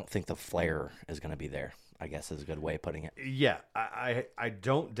know. I don't think the flair is going to be there, I guess is a good way of putting it. Yeah, I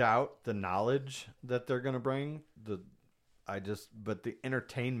don't doubt the knowledge that they're going to bring. But the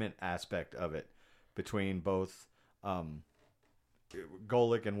entertainment aspect of it between both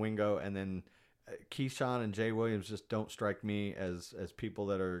Golic and Wingo, and then Keyshawn and Jay Williams just don't strike me as people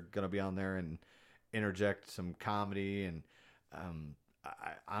that are going to be on there and interject some comedy. And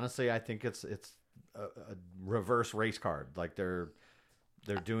honestly, I think it's a reverse race card. Like they're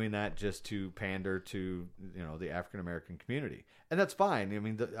doing that just to pander to the African American community, and that's fine. I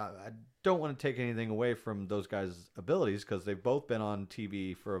mean, I don't want to take anything away from those guys' abilities because they've both been on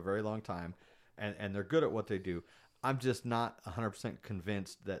TV for a very long time, and they're good at what they do. I'm just not 100%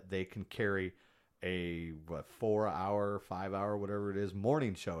 convinced that they can carry a 4-hour, 5-hour, whatever it is,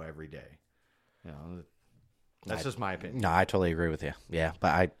 morning show every day. That's just my opinion. No, I totally agree with you. Yeah,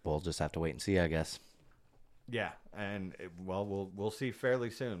 but we'll just have to wait and see, I guess. Yeah, and we'll see fairly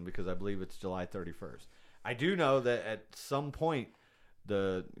soon because I believe it's July 31st. I do know that at some point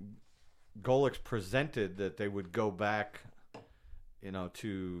the Golics presented that they would go back,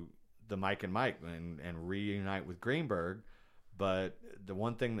 to the Mike and Mike and reunite with Greenberg, but the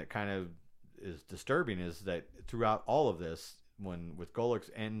one thing that kind of is disturbing is that throughout all of this, with Golic's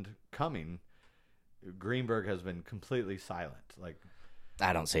end coming, Greenberg has been completely silent. Like,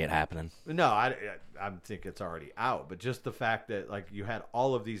 I don't see it happening. No, I think it's already out. But just the fact that you had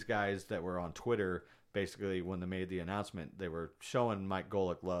all of these guys that were on Twitter, basically when they made the announcement, they were showing Mike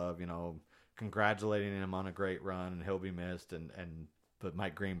Golic love, congratulating him on a great run, and he'll be missed. But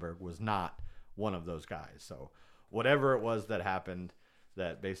Mike Greenberg was not one of those guys. So whatever it was that happened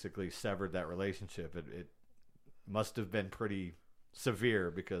that basically severed that relationship, it must have been pretty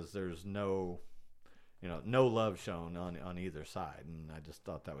severe because there's no love shown on either side, and I just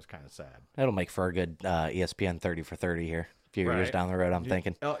thought that was kind of sad. It'll make for a good ESPN 30 for 30 here. A few years down the road, I'm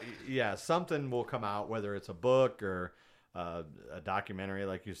thinking. Oh, yeah, something will come out, whether it's a book or a documentary,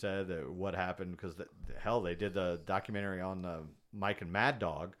 like you said, what happened, because they did the documentary on Mike and Mad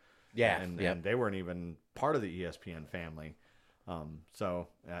Dog. Yeah, and they weren't even part of the ESPN family. So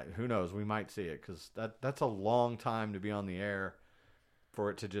who knows? We might see it, because that's a long time to be on the air for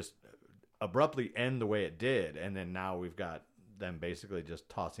it to just abruptly end the way it did, and then now we've got them basically just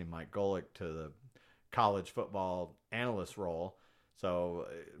tossing Mike Golic to the college football analyst role. So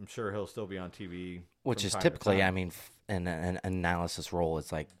I'm sure he'll still be on TV Which from is time to typically, time. I mean, in an analysis role,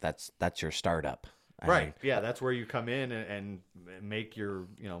 it's like that's your startup. I Right. mean, Yeah, that's where you come in and make your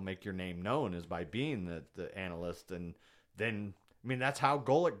make your name known is by being the analyst, and then I mean that's how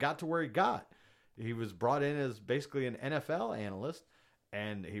Golick got to where he got. He was brought in as basically an NFL analyst,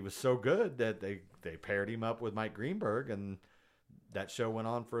 and he was so good that they paired him up with Mike Greenberg, and that show went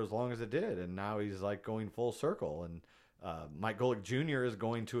on for as long as it did, and now he's like going full circle. And Mike Golick Jr. is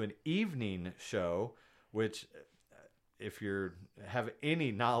going to an evening show, which, if you have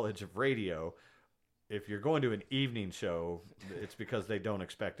any knowledge of radio, if you're going to an evening show, it's because they don't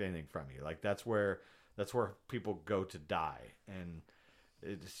expect anything from you. Like that's where people go to die, and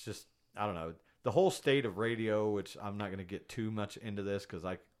it's just I don't know the whole state of radio. Which I'm not going to get too much into this because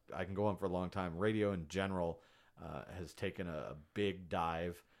I can go on for a long time. Radio in general has taken a big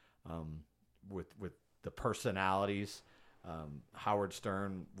dive with the personalities. Howard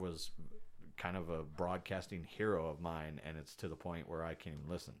Stern was kind of a broadcasting hero of mine, and it's to the point where I can't even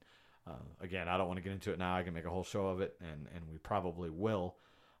listen. Again, I don't want to get into it now. I can make a whole show of it, and we probably will.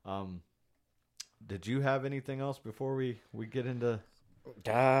 Did you have anything else before we get into?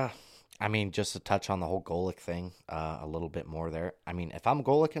 I mean, just to touch on the whole Golick thing a little bit more there. I mean, if I'm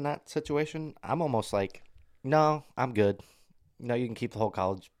Golick in that situation, I'm almost like, no, I'm good. No, you can keep the whole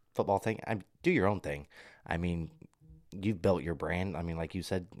college football thing. Do your own thing. I mean, you've built your brand. I mean, like you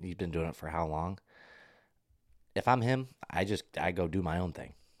said, you've been doing it for how long? If I'm him, I go do my own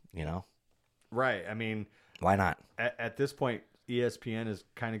thing, Right. I mean, why not? At this point, ESPN is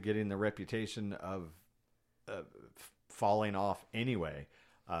kind of getting the reputation of falling off anyway.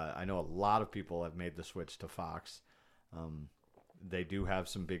 I know a lot of people have made the switch to Fox. They do have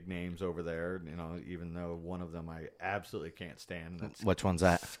some big names over there, even though one of them I absolutely can't stand. That's Which one's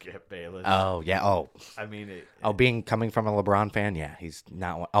that? Skip Bayless. Oh, yeah. Oh, I mean, coming from a LeBron fan, yeah, he's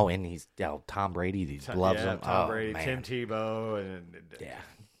not one. Oh, and he's Tom Brady. He loves him. Tom Oh, Brady, man. Tim Tebow, and Yeah.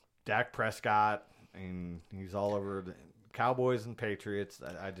 Dak Prescott, and he's all over the Cowboys and Patriots.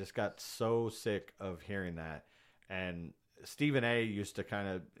 I just got so sick of hearing that. And Stephen A. used to kind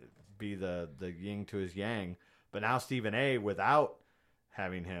of be the yin to his yang, but now Stephen A. without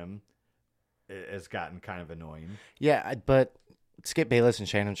having him has gotten kind of annoying. Yeah, but Skip Bayless and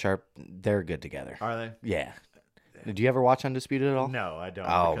Shannon Sharp, they're good together. Are they? Yeah. Do you ever watch Undisputed at all? No, I don't.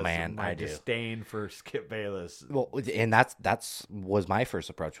 Oh, because man, of my I do. disdain for Skip Bayless. Well, and that's was my first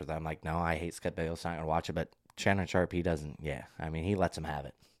approach with them. Like, no, I hate Skip Bayless. Not gonna watch it. But Shannon Sharp, he doesn't. Yeah, I mean, he lets him have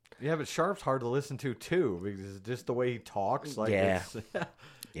it. Yeah, but Sharp's hard to listen to too because just the way he talks. Like, Yeah. he's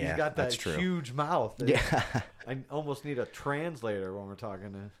Yeah, got that that's true. huge mouth. Yeah. I almost need a translator when we're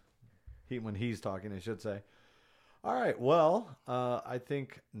talking to when he's talking, I should say. All right, well, I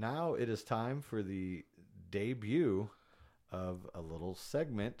think now it is time for the debut of a little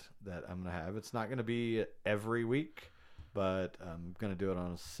segment that I'm going to have. It's not going to be every week, but I'm going to do it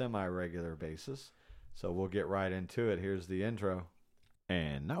on a semi-regular basis. So we'll get right into it. Here's the intro.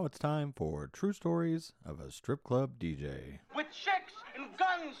 And now it's time for True Stories of a Strip Club DJ. With chicks and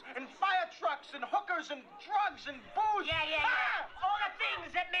guns and fire trucks and hookers and drugs and booze. Yeah. All the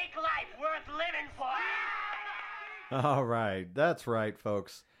things that make life worth living for. All right, that's right,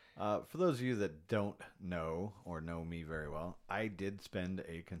 folks. For those of you that don't know or know me very well, I did spend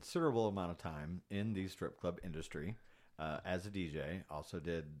a considerable amount of time in the strip club industry as a DJ. Also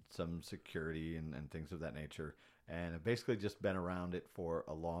did some security and things of that nature, and I've basically just been around it for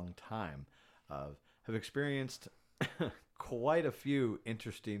a long time. Have experienced quite a few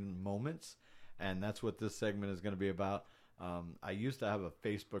interesting moments, and that's what this segment is going to be about. I used to have a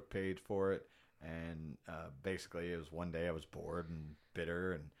Facebook page for it, and basically it was one day I was bored and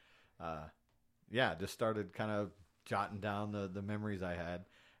bitter, and just started kind of jotting down the memories I had,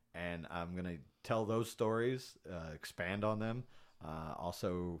 and I'm going to tell those stories, expand on them.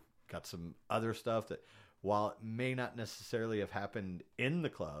 Also got some other stuff that, while it may not necessarily have happened in the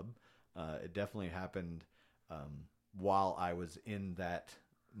club, it definitely happened while I was in that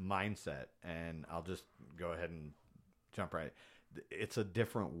mindset. And I'll just go ahead and jump right. It's a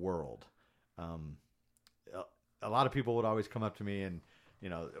different world. A lot of people would always come up to me and,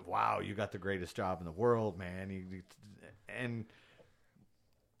 wow, you got the greatest job in the world, man. And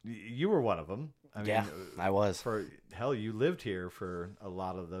you were one of them. I mean, Yeah, I was. For hell, you lived here for a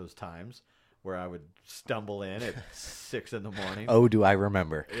lot of those times where I would stumble in at 6 a.m. Oh, do I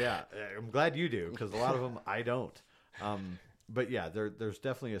remember? Yeah, I'm glad you do, because a lot of them I don't. But yeah, there's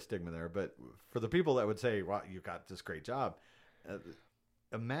definitely a stigma there. But for the people that would say, "Wow, you got this great job,"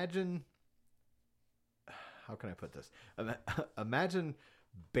 imagine. How can I put this? Imagine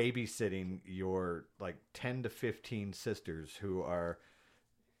babysitting your 10 to 15 sisters who are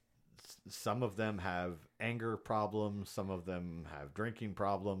some of them have anger problems, some of them have drinking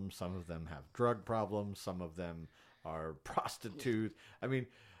problems, some of them have drug problems, some of them are prostitutes. I mean,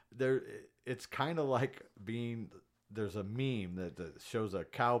 it's kind of like there's a meme that shows a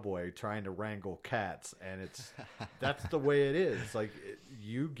cowboy trying to wrangle cats, and that's the way it is. Like,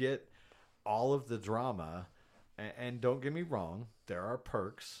 you get all of the drama, and don't get me wrong, there are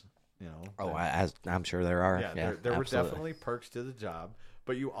perks, you know. Oh, I'm sure there are. Yeah, there were definitely perks to the job,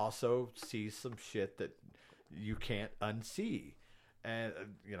 but you also see some shit that you can't unsee. And,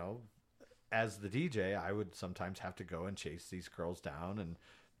 you know, as the DJ, I would sometimes have to go and chase these girls down and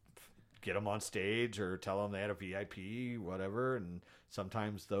get them on stage or tell them they had a VIP, whatever. And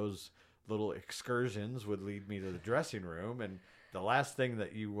sometimes those little excursions would lead me to the dressing room. And the last thing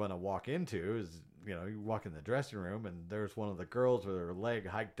that you want to walk into is, you know, you walk in the dressing room and there's one of the girls with her leg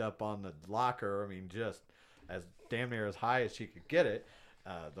hiked up on the locker. I mean, just as damn near as high as she could get it.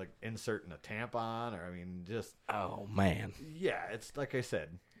 Like inserting a tampon, or I mean, just, oh man, yeah. It's like I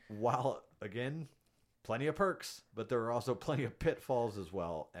said, while again, plenty of perks, but there are also plenty of pitfalls as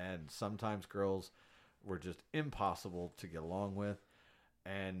well. And sometimes girls were just impossible to get along with.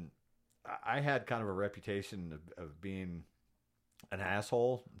 And I had kind of a reputation of being an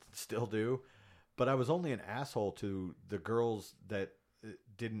asshole, still do, but I was only an asshole to the girls that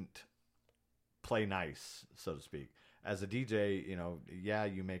didn't play nice, so to speak. As a DJ, you know, yeah,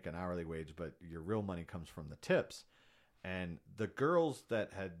 you make an hourly wage, but your real money comes from the tips. And the girls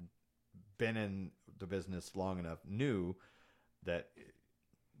that had been in the business long enough knew that,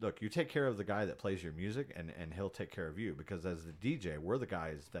 look, you take care of the guy that plays your music, and he'll take care of you. Because as the DJ, we're the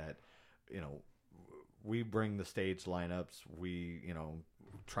guys that, you know, we bring the stage lineups. We, you know,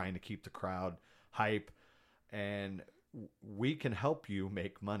 trying to keep the crowd hype. And we can help you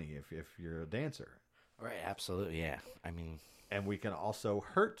make money if you're a dancer. Right, absolutely, yeah. I mean, and we can also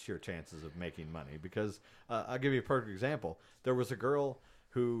hurt your chances of making money because I'll give you a perfect example. There was a girl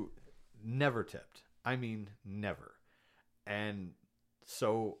who never tipped. I mean, never. And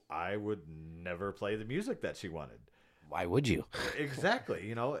so I would never play the music that she wanted. Why would you? Exactly.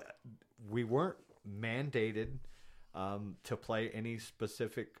 You know, we weren't mandated to play any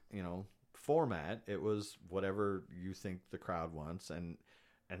specific, you know, format. It was whatever you think the crowd wants, and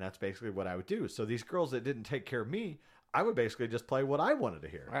that's basically what I would do. So these girls that didn't take care of me, I would basically just play what I wanted to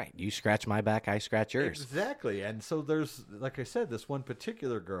hear. Right. You scratch my back, I scratch yours. Exactly. And so there's, like I said, this one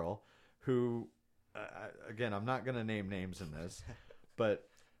particular girl who, again, I'm not going to name names in this, but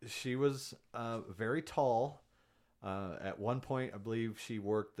she was very tall. At one point, I believe she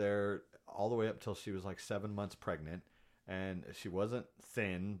worked there all the way up till she was like 7 months pregnant. And she wasn't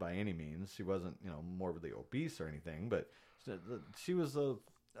thin by any means. She wasn't, you know, morbidly obese or anything, but she was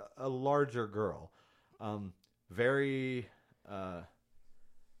a larger girl, very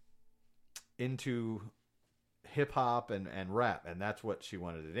into hip hop and rap, and that's what she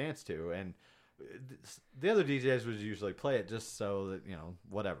wanted to dance to. And the other DJs would usually play it just so that, you know,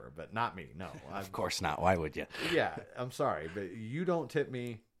 whatever, but not me. No, of course not. Why would you? Yeah, I'm sorry, but you don't tip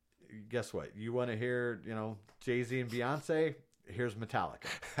me. Guess what? You want to hear, you know, Jay-Z and Beyonce? Here's Metallica,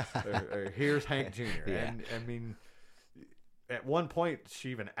 or here's Hank Jr. Yeah. And I mean, at one point,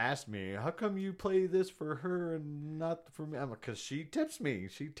 she even asked me, how come you play this for her and not for me? I'm like, because she tips me.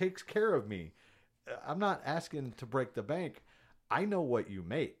 She takes care of me. I'm not asking to break the bank. I know what you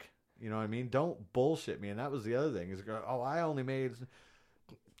make. You know what I mean? Don't bullshit me. And that was the other thing. Is I only made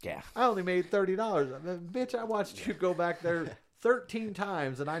 $30. Bitch, I watched you go back there 13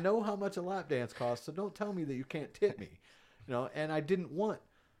 times, and I know how much a lap dance costs, so don't tell me that you can't tip me. You know, and I didn't want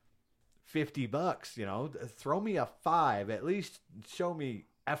 $50, you know. Throw me a $5. At least show me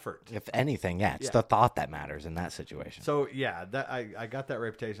effort. If anything, yeah, it's the thought that matters in that situation. So, yeah, that I got that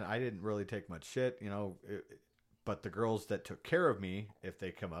reputation. I didn't really take much shit, you know, but the girls that took care of me, if they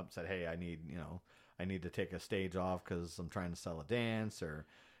come up and said, hey, I need to take a stage off because I'm trying to sell a dance, or,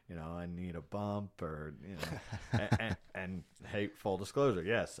 you know, I need a bump, or, you know, and hey, full disclosure,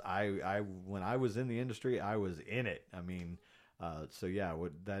 yes, I when I was in the industry, I was in it. I mean, so yeah,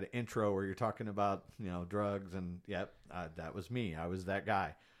 with that intro where you're talking about, you know, drugs, and that was me. I was that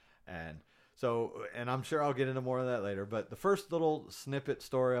guy. And so, and I'm sure I'll get into more of that later, but the first little snippet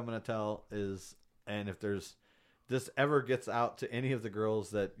story I'm going to tell is, and if this ever gets out to any of the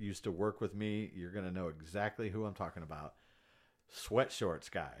girls that used to work with me, you're going to know exactly who I'm talking about.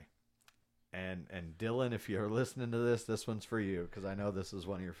 Sweatshorts guy. And Dylan, if you're listening to this one's for you, because I know this is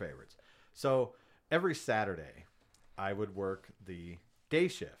one of your favorites. So every Saturday, I would work the day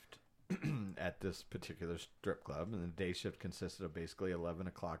shift at this particular strip club, and the day shift consisted of basically 11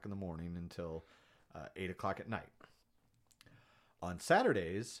 o'clock in the morning until 8 o'clock at night. On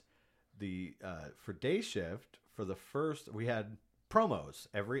Saturdays, for day shift, for the first, we had promos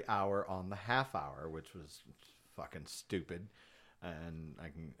every hour on the half hour, which was fucking stupid. And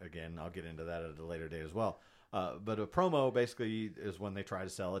I'll get into that at a later date as well. But a promo basically is when they try to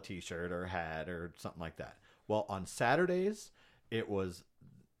sell a t-shirt or a hat or something like that. Well, on Saturdays, it was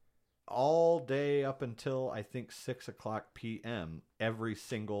all day up until I think 6:00 p.m. Every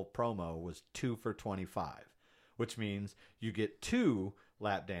single promo was 2 for $25, which means you get 2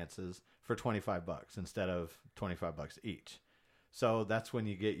 lap dances for $25 instead of $25 each. So that's when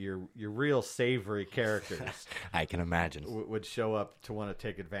you get your real savory characters. I can imagine. Would show up to want to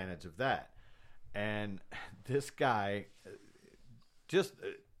take advantage of that. And this guy, just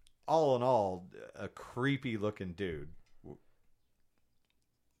all in all, a creepy looking dude.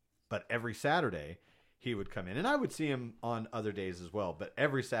 But every Saturday, he would come in. And I would see him on other days as well. But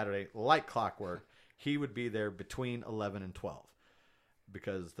every Saturday, like clockwork, he would be there between 11 and 12.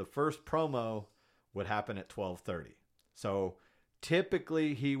 Because the first promo would happen at 12:30. So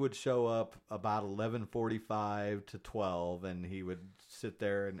typically, he would show up about 11:45 to 12, and he would sit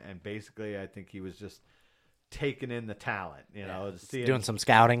there and basically, I think he was just taking in the talent, doing some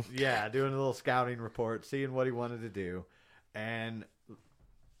scouting. Yeah, doing a little scouting report, seeing what he wanted to do, and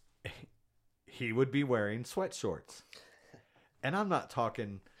he would be wearing sweat shorts. And I'm not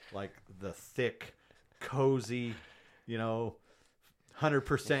talking like the thick, cozy,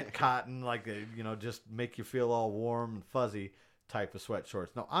 100% cotton, like, just make you feel all warm and fuzzy type of sweat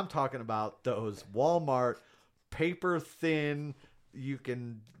shorts. No, I'm talking about those Walmart paper thin, you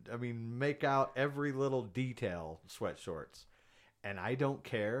can, make out every little detail sweat shorts. And I don't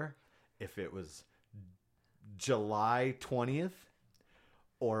care if it was July 20th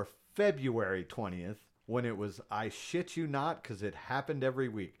or February 20th when it was, I shit you not, because it happened every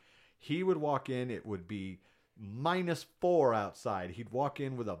week. He would walk in, it would be -4 outside. He'd walk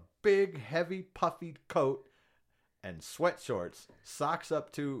in with a big, heavy, puffy coat and sweat shorts, socks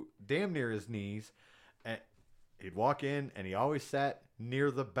up to damn near his knees. And he'd walk in, and he always sat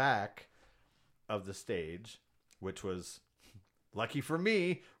near the back of the stage, which was, lucky for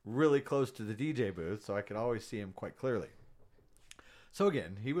me, really close to the DJ booth, so I could always see him quite clearly. So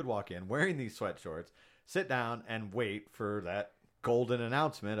again, he would walk in wearing these sweat shorts, sit down, and wait for that golden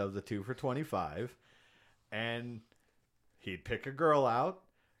announcement of the 2 for $25, and he'd pick a girl out.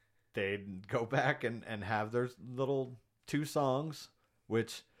 They'd go back and have their little 2 songs,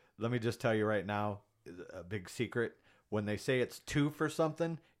 which, let me just tell you right now, is a big secret. When they say it's 2 for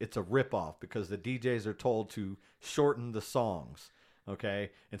something, it's a ripoff, because the DJs are told to shorten the songs.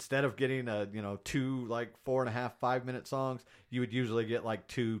 Okay, instead of getting 2 like 4.5, 5-minute songs, you would usually get like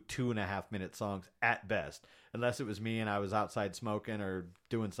 2.5-minute songs at best, unless it was me and I was outside smoking or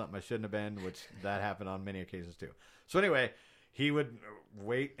doing something I shouldn't have been, which that happened on many occasions too. So anyway, he would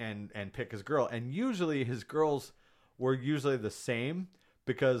wait and pick his girl, and usually his girls were usually the same,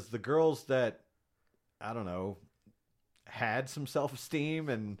 because the girls that, I don't know, had some self-esteem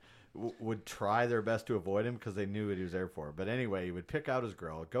and would try their best to avoid him because they knew what he was there for. But anyway, he would pick out his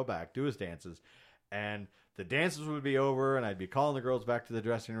girl, go back, do his dances, and the dances would be over, and I'd be calling the girls back to the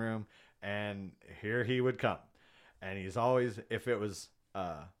dressing room, and here he would come. And he's always, if it was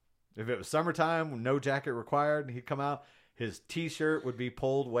summertime, no jacket required, he'd come out. His T-shirt would be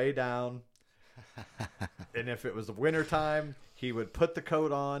pulled way down, and if it was the wintertime, he would put the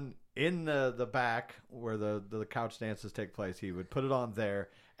coat on in the back where the couch dances take place. He would put it on there,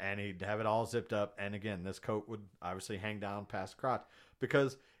 and he'd have it all zipped up. And again, this coat would obviously hang down past crotch,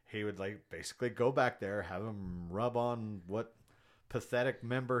 because he would like basically go back there, have him rub on what pathetic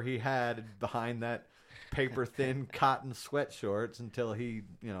member he had behind that paper thin cotton sweat shorts until he,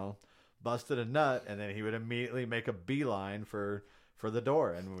 busted a nut, and then he would immediately make a beeline for the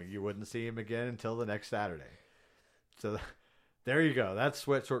door, and you wouldn't see him again until the next Saturday. So there you go. That's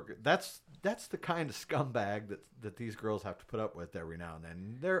sweatshort. That's the kind of scumbag that these girls have to put up with every now and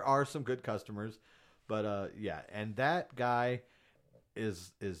then. There are some good customers, but yeah, and that guy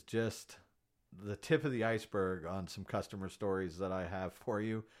is just the tip of the iceberg on some customer stories that I have for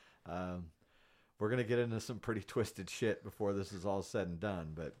you. We're gonna get into some pretty twisted shit before this is all said and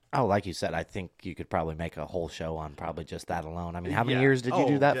done, but like you said, I think you could probably make a whole show on probably just that alone. I mean, how many years did you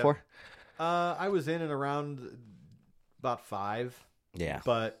do that for? I was in and around about 5. Yeah.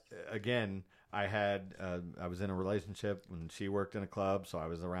 But again, I was in a relationship when she worked in a club, so I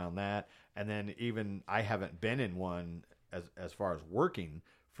was around that. And then even I haven't been in one as far as working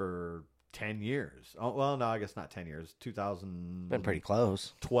for 10 years. Oh, well, no, I guess not 10 years. 2000. Been pretty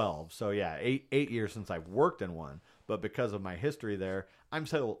close. 12. So yeah, 8 years since I've worked in one. But because of my history there, I'm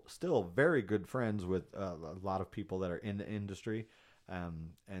still very good friends with a lot of people that are in the industry.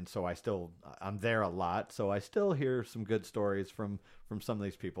 And so I'm there a lot. So I still hear some good stories from some of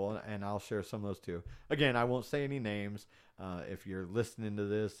these people, and I'll share some of those too. Again, I won't say any names. If you're listening to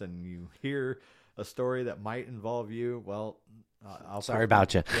this and you hear a story that might involve you, well, sorry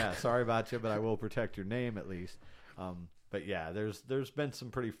about you. Yeah, sorry about you, but I will protect your name at least. But yeah, there's been some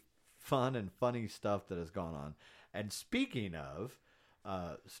pretty fun and funny stuff that has gone on. And speaking of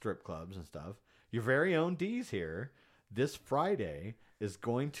strip clubs and stuff, your very own D's here this Friday is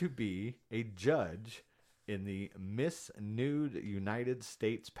going to be a judge in the Miss Nude United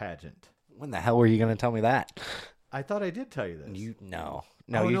States pageant. When the hell were you going to tell me that? I thought I did tell you this. No.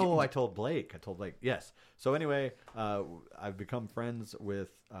 I told Blake. Yes. So anyway, I've become friends with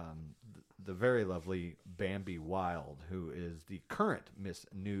the very lovely Bambi Wild, who is the current Miss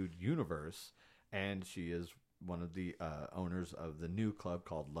Nude Universe, and she is one of the owners of the new club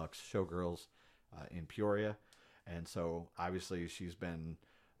called Lux Showgirls in Peoria. And so obviously she's been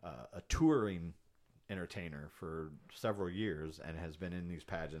a touring entertainer for several years and has been in these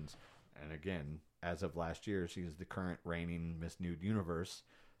pageants. And again, as of last year, she's the current reigning Miss Nude Universe.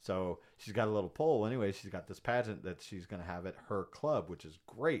 So she's got a little poll. Anyway, she's got this pageant that she's going to have at her club, which is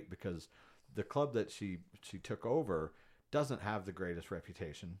great because the club that she took over doesn't have the greatest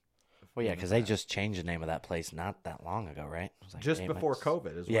reputation. Well, yeah, because they just changed the name of that place not that long ago, right? It was like just before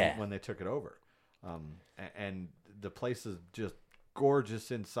COVID is yeah. when they took it over. And the place is just gorgeous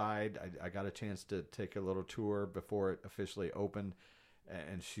inside. I got a chance to take a little tour before it officially opened,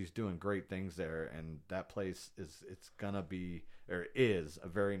 and she's doing great things there. And that place is a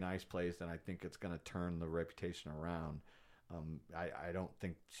very nice place, and I think it's going to turn the reputation around. I don't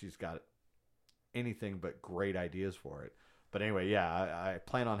think she's got anything but great ideas for it. But anyway, yeah, I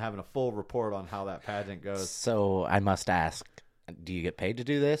plan on having a full report on how that pageant goes. So I must ask, do you get paid to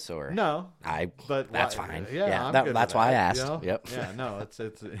do this or no? But that's fine. Yeah, that's why I asked. You know? Yep. Yeah, no, it's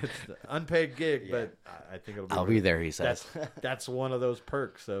an unpaid gig, yeah. But I think I'll be there. He says that's one of those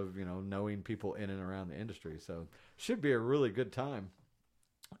perks of knowing people in and around the industry. So should be a really good time,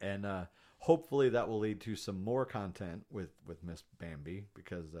 and hopefully that will lead to some more content with Miss Bambi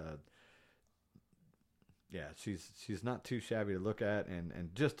because yeah, she's not too shabby to look at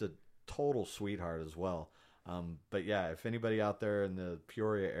and just a total sweetheart as well. But yeah, if anybody out there in the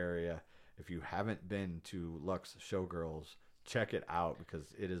Peoria area, if you haven't been to Lux Showgirls, check it out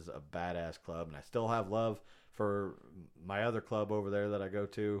because it is a badass club. And I still have love for my other club over there that I go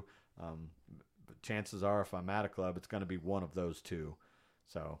to. But chances are if I'm at a club, it's going to be one of those two.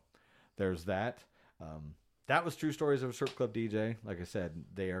 So there's that. That was True Stories of a Strip Club DJ. Like I said,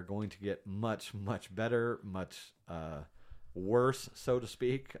 they are going to get much, much better, much worse, so to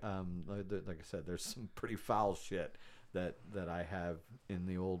speak. Like I said, there's some pretty foul shit that I have in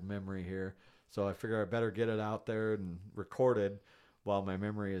the old memory here. So I figure I better get it out there and recorded while my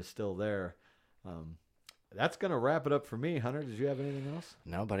memory is still there. That's going to wrap it up for me. Hunter, did you have anything else?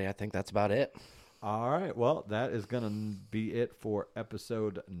 No, buddy. I think that's about it. All right. Well, that is going to be it for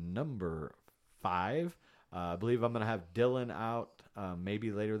episode number 5. I believe I'm going to have Dylan out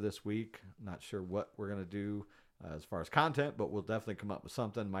maybe later this week. Not sure what we're going to do as far as content, but we'll definitely come up with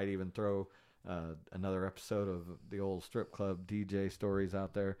something. Might even throw another episode of the old strip club DJ stories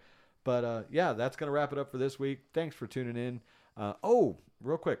out there. But yeah, that's going to wrap it up for this week. Thanks for tuning in.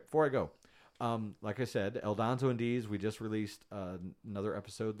 Real quick before I go. Like I said, Eldonzo and D's, we just released another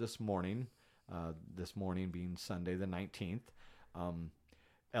episode this morning. This morning being Sunday the 19th.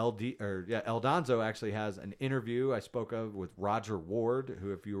 Eldonzo actually has an interview I spoke of with Roger Ward,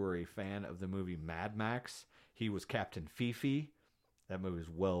 who, if you were a fan of the movie Mad Max, he was Captain Fifi. That movie was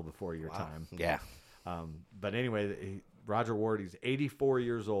well before your time. Yeah. But anyway, Roger Ward, he's 84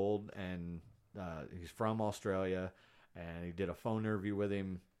 years old, and he's from Australia, and he did a phone interview with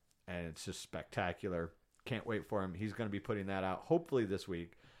him, and it's just spectacular. Can't wait for him. He's going to be putting that out hopefully this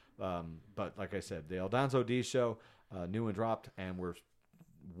week. But like I said, the Eldonzo D show, new and dropped, and we're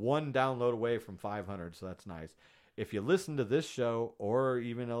one download away from 500, so that's nice. If you listen to this show or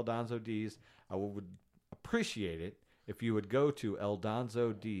even Eldonzo D's, I would appreciate it if you would go to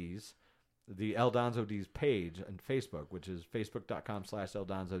Eldonzo D's, the Eldonzo D's page on Facebook, which is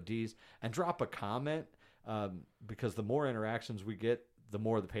facebook.com/Eldonzo D's, and drop a comment because the more interactions we get, the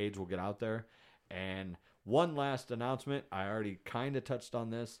more the page will get out there. And one last announcement, I already kind of touched on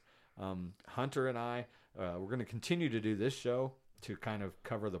this. Hunter and I, we're going to continue to do this show to kind of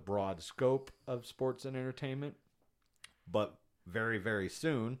cover the broad scope of sports and entertainment. But very, very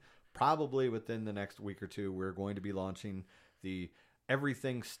soon, probably within the next week or two, we're going to be launching the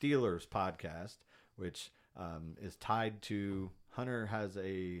Everything Steelers podcast, which is tied to, Hunter has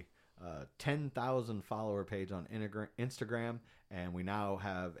a 10,000 follower page on Instagram, and we now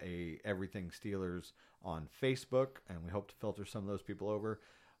have a Everything Steelers on Facebook, and we hope to filter some of those people over.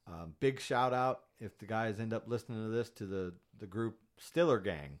 Big shout out if the guys end up listening to this to the group Stiller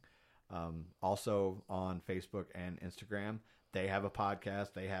Gang, also on Facebook and Instagram. They have a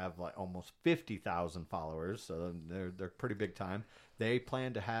podcast. They have like almost 50,000 followers, so they're pretty big time. They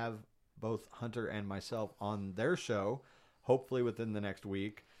plan to have both Hunter and myself on their show, hopefully within the next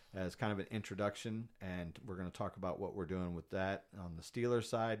week, as kind of an introduction, and we're going to talk about what we're doing with that on the Steelers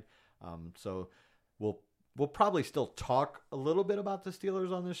side. So we'll probably still talk a little bit about the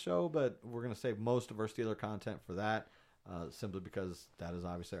Steelers on this show, but we're going to save most of our Steeler content for that, simply because that is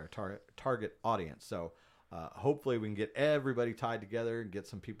obviously our target audience. So hopefully we can get everybody tied together and get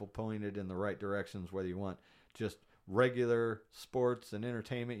some people pointed in the right directions, whether you want just regular sports and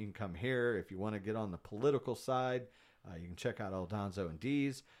entertainment, you can come here. If you want to get on the political side, you can check out Aldonzo and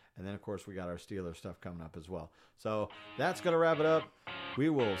D's. And then, of course, we got our Steelers stuff coming up as well. So that's going to wrap it up. We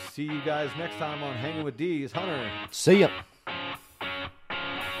will see you guys next time on Hanging with D's. Hunter. See ya.